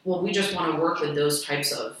like, well, we just want to work with those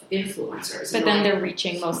types of influencers. But then they're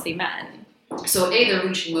reaching mostly men. So, they're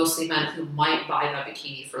reaching mostly men who might buy that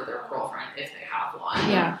bikini for their girlfriend if they have one.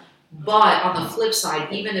 Yeah. But on the flip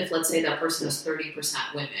side, even if, let's say, that person is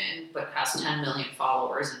 30% women, but has 10 million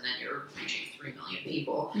followers, and then you're reaching 3 million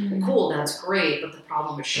people, cool, that's great, but the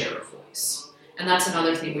problem is share of voice. And that's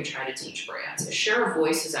another thing we try to teach brands. A share of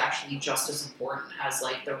voice is actually just as important as,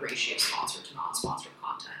 like, the ratio of sponsored to non-sponsored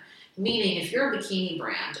content. Meaning, if you're a bikini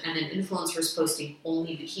brand and an influencer is posting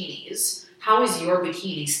only bikinis, how is your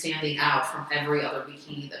bikini standing out from every other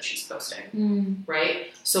bikini that she's posting, right?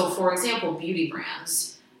 So, for example, beauty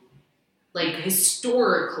brands, like,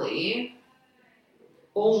 historically,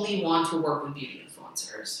 only want to work with beauty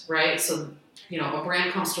influencers, right? So, you know, a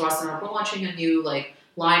brand comes to us and we're launching a new, like,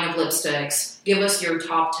 line of lipsticks, give us your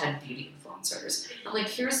top 10 beauty influencers. I'm like,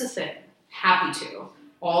 here's the thing, happy to,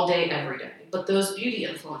 all day, every day. But those beauty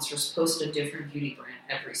influencers post a different beauty brand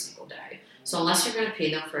every single day. So unless you're going to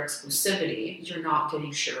pay them for exclusivity, you're not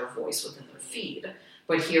getting share of voice within their feed.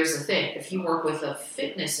 But here's the thing, if you work with a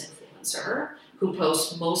fitness influencer who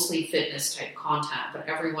posts mostly fitness type content, but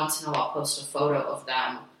every once in a while post a photo of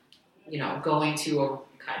them going to a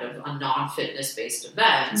kind of a non-fitness based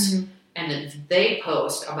event, and if they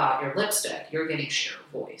post about your lipstick, you're getting share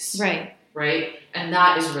of voice. Right? And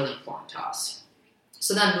that is really important to us.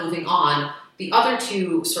 So then moving on, the other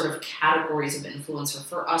two sort of categories of influencer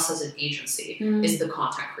for us as an agency is the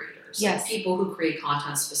content creators. Yes. People who create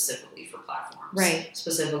content specifically for platforms. Right.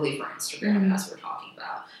 Specifically for Instagram, as we're talking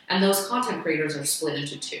about. And those content creators are split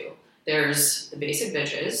into two. There's the basic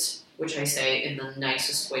bitches, which I say in the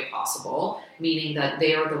nicest way possible, meaning that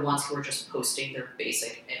they are the ones who are just posting their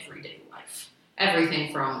basic everyday life.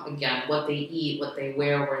 Everything from, again, what they eat, what they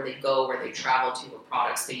wear, where they go, where they travel to, what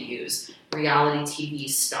products they use, reality TV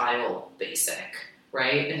style basic,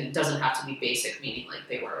 right? And it doesn't have to be basic, meaning like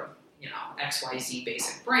they wear, XYZ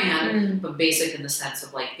basic brand, but basic in the sense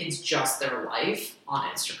of like, it's just their life on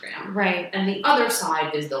Instagram. Right. And the other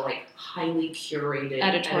side is the like highly curated,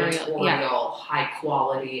 editorial high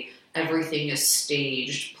quality, everything is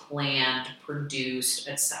staged, planned, produced,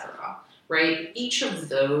 etc. Right? Each of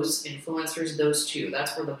those influencers, those two,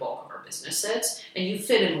 that's where the bulk of our business sits. And you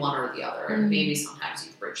fit in one or the other. And maybe sometimes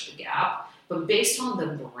you bridge the gap. But based on the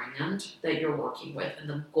brand that you're working with and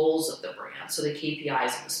the goals of the brand, so the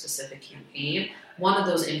KPIs of a specific campaign, one of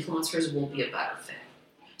those influencers will be a better fit.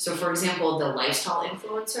 So for example, the lifestyle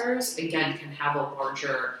influencers, again, can have a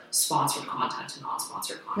larger sponsored content to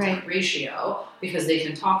non-sponsored content ratio because they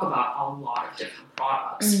can talk about a lot of different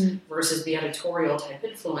products versus the editorial type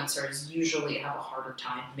influencers usually have a harder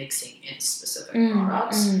time mixing in specific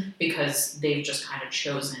products because they've just kind of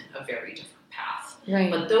chosen a very different path.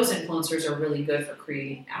 Right. But those influencers are really good for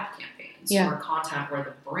creating ad campaigns or content where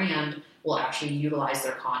the brand will actually utilize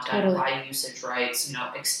their content, buy usage rights,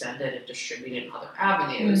 extend it and distribute it in other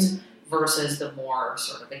avenues versus the more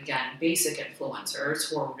sort of, again, basic influencers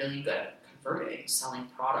who are really good at converting, selling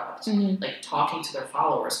product, like talking to their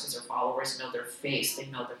followers because their followers know their face, they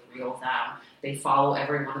know the real them, they follow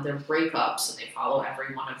every one of their breakups and they follow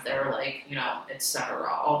every one of their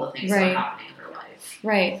etc. all the things that are happening in their life.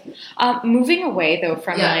 Right. Moving away though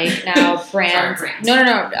from now brands.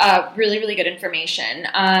 Really, really good information.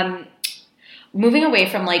 Moving away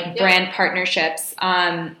from brand partnerships,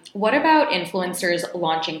 what about influencers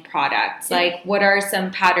launching products? What are some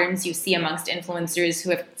patterns you see amongst influencers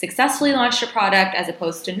who have successfully launched a product as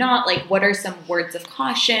opposed to not? What are some words of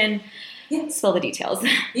caution? Spill the details.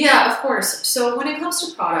 Yeah, of course. So when it comes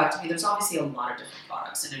to product, there's obviously a lot of different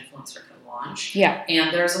products an influencer can launch. Yeah.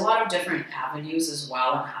 And there's a lot of different avenues as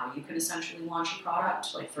well on how you can essentially launch a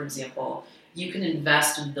product. For example, you can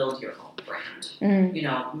invest and build your own brand,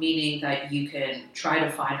 meaning that you can try to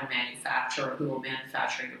find a manufacturer who will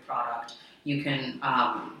manufacture your product. You can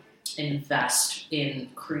invest in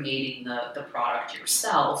creating the product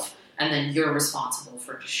yourself, and then you're responsible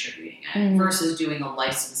for distributing it versus doing a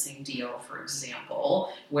licensing deal, for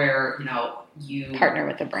example, where, you partner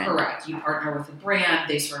with a brand. Correct. You partner with a brand.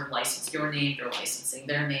 They sort of license your name. You're licensing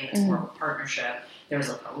their name. It's more of a partnership. There's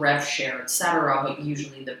a rev share, etc. But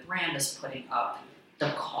usually the brand is putting up the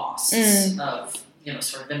costs of,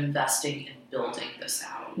 sort of investing in building this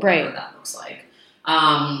out, whatever that looks like.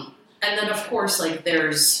 And then, of course,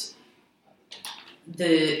 there's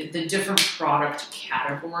the different product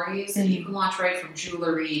categories that you can launch, right? From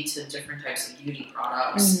jewelry to different types of beauty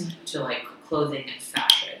products to clothing and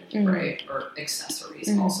fashion, right? Or accessories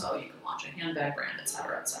also. You can launch a handbag brand, et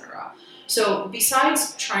cetera, et cetera. So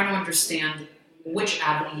besides trying to understand which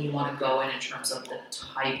avenue you want to go in terms of the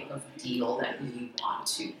type of deal that you want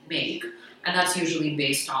to make, and that's usually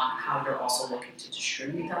based on how you're also looking to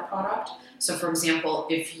distribute that product. So for example,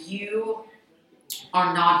 if you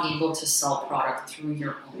are not able to sell product through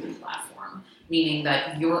your own platform, meaning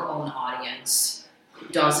that your own audience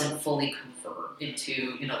doesn't fully convert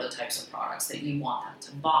into, the types of products that you want them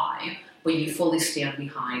to buy, but you fully stand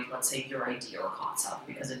behind, let's say, your idea or concept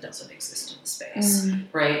because it doesn't exist in the space,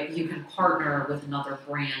 right? You can partner with another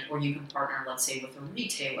brand, or you can partner, let's say, with a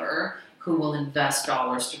retailer who will invest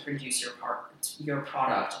dollars to produce your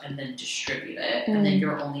product and then distribute it, and then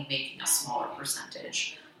you're only making a smaller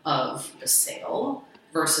percentage of the sale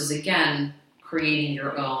versus, again, creating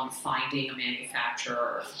your own, finding a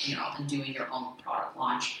manufacturer, and doing your own product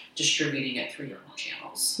launch, distributing it through your own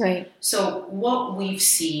channels. Right. So what we've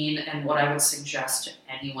seen and what I would suggest to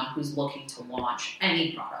anyone who's looking to launch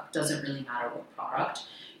any product, doesn't really matter what product,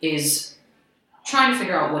 is trying to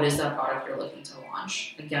figure out what is that product you're looking to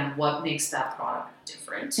launch. Again, what makes that product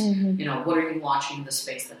different? What are you launching in the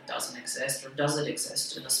space that doesn't exist, or does it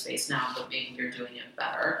exist in the space now, but maybe you're doing it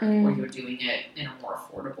better, or you're doing it in a more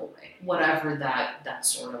affordable way. Whatever that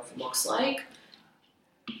sort of looks like,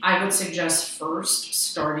 I would suggest first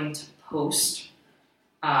starting to post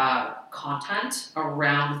content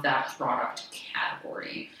around that product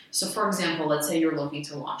category. So for example, let's say you're looking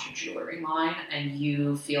to launch a jewelry line and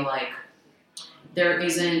you feel like there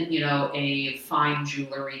isn't, a fine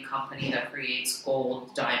jewelry company that creates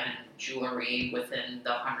gold, diamond jewelry within the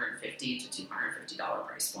 $150 to $250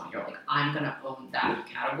 price point. You're like, I'm going to own that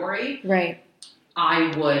category. Right.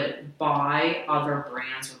 I would buy other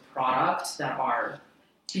brands or products that are,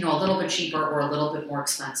 a little bit cheaper or a little bit more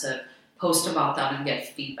expensive, post about them and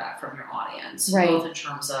get feedback from your audience. Right. Both in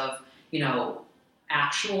terms of,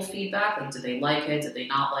 actual feedback, like did they like it, did they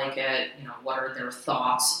not like it, what are their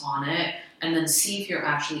thoughts on it, and then see if you're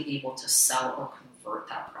actually able to sell or convert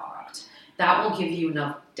that product. That will give you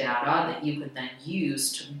enough data that you can then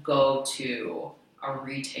use to go to a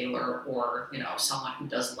retailer or, someone who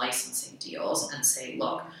does licensing deals and say,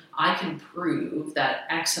 look, I can prove that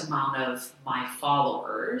X amount of my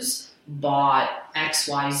followers bought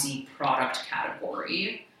XYZ product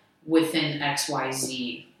category within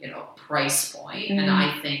XYZ, price point. And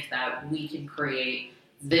I think that we can create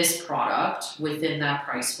this product within that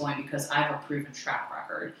price point because I have a proven track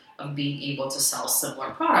record of being able to sell similar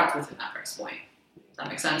product within that price point. Does that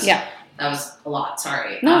make sense? Yeah. That was a lot.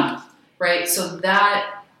 Sorry. No. Right. So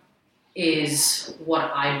that is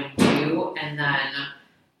what I would do. And then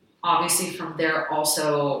obviously from there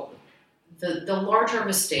also the larger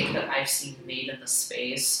mistake that I've seen made in the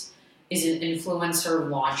space is an influencer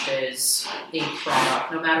launches a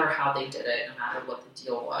product, no matter how they did it, no matter what the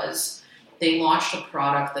deal was. They launched a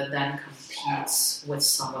product that then competes with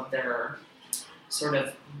some of their sort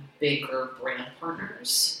of bigger brand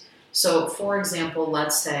partners. So, for example,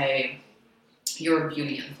 let's say you're a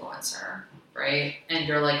beauty influencer, right? And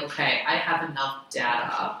you're like, okay, I have enough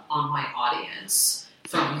data on my audience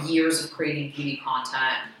from years of creating beauty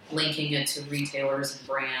content, linking it to retailers and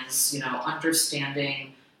brands,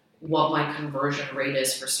 understanding what my conversion rate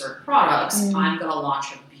is for certain products. I'm going to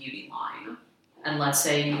launch a beauty line. And let's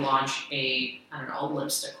say you launch a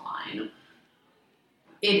lipstick line.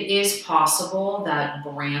 It is possible that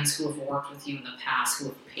brands who have worked with you in the past, who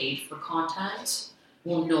have paid for content,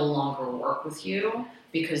 will no longer work with you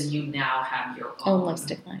because you now have your own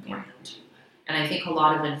lipstick line brand. And I think a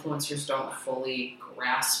lot of influencers don't fully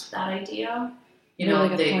grasp that idea.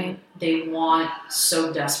 They want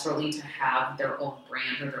so desperately to have their own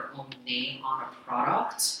brand or their own name on a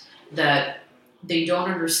product that they don't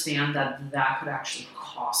understand that could actually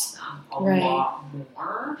cost them a lot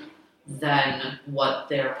more than what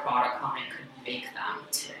their product line could make them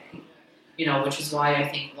today. Which is why I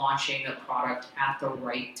think launching a product at the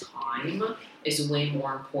right time is way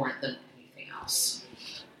more important than anything else.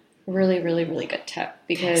 Really, really, really good tip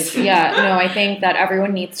because I think that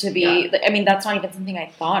everyone needs to be, that's not even something I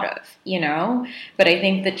thought of, but I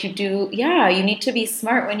think that you do, you need to be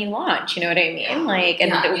smart when you launch, you know what I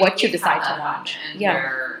mean? What you decide to launch.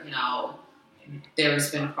 Where,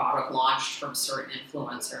 there's been product launched from certain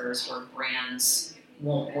influencers where brands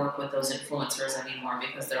won't work with those influencers anymore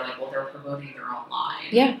because they're like, well, they're promoting their own line.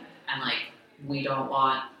 Yeah. And we don't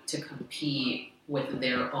want to compete with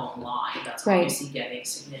their own line. That's obviously getting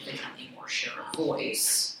significantly more share of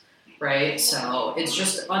voice, right? So it's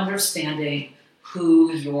just understanding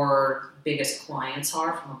who your biggest clients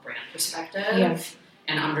are from a brand perspective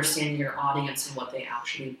and understanding your audience and what they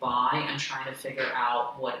actually buy and trying to figure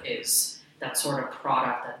out what is that sort of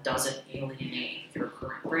product that doesn't alienate your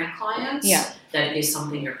current brand clients, that is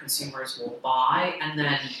something your consumers will buy, and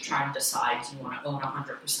then try to decide, do you want to own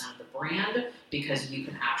 100% of the brand because you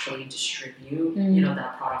can actually distribute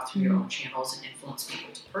that product through your own channels and influence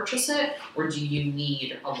people to purchase it, or do you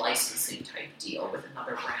need a licensing type deal with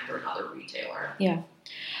another brand or another retailer? Yeah.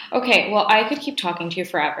 Okay, well, I could keep talking to you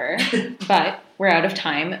forever, but we're out of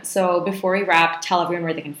time. So before we wrap, tell everyone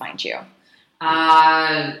where they can find you. You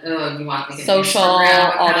want to social,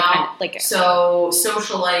 all the So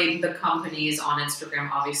Socialyte, the company, is on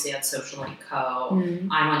Instagram, obviously at Socialyte Co.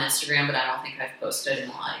 I'm on Instagram, but I don't think I've posted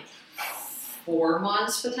in 4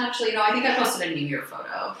 months potentially. I think I posted a New Year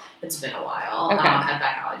photo. It's been a while. At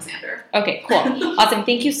Beca Alexander. Okay, cool. Awesome.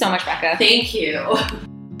 Thank you so much, Becca. Thank you.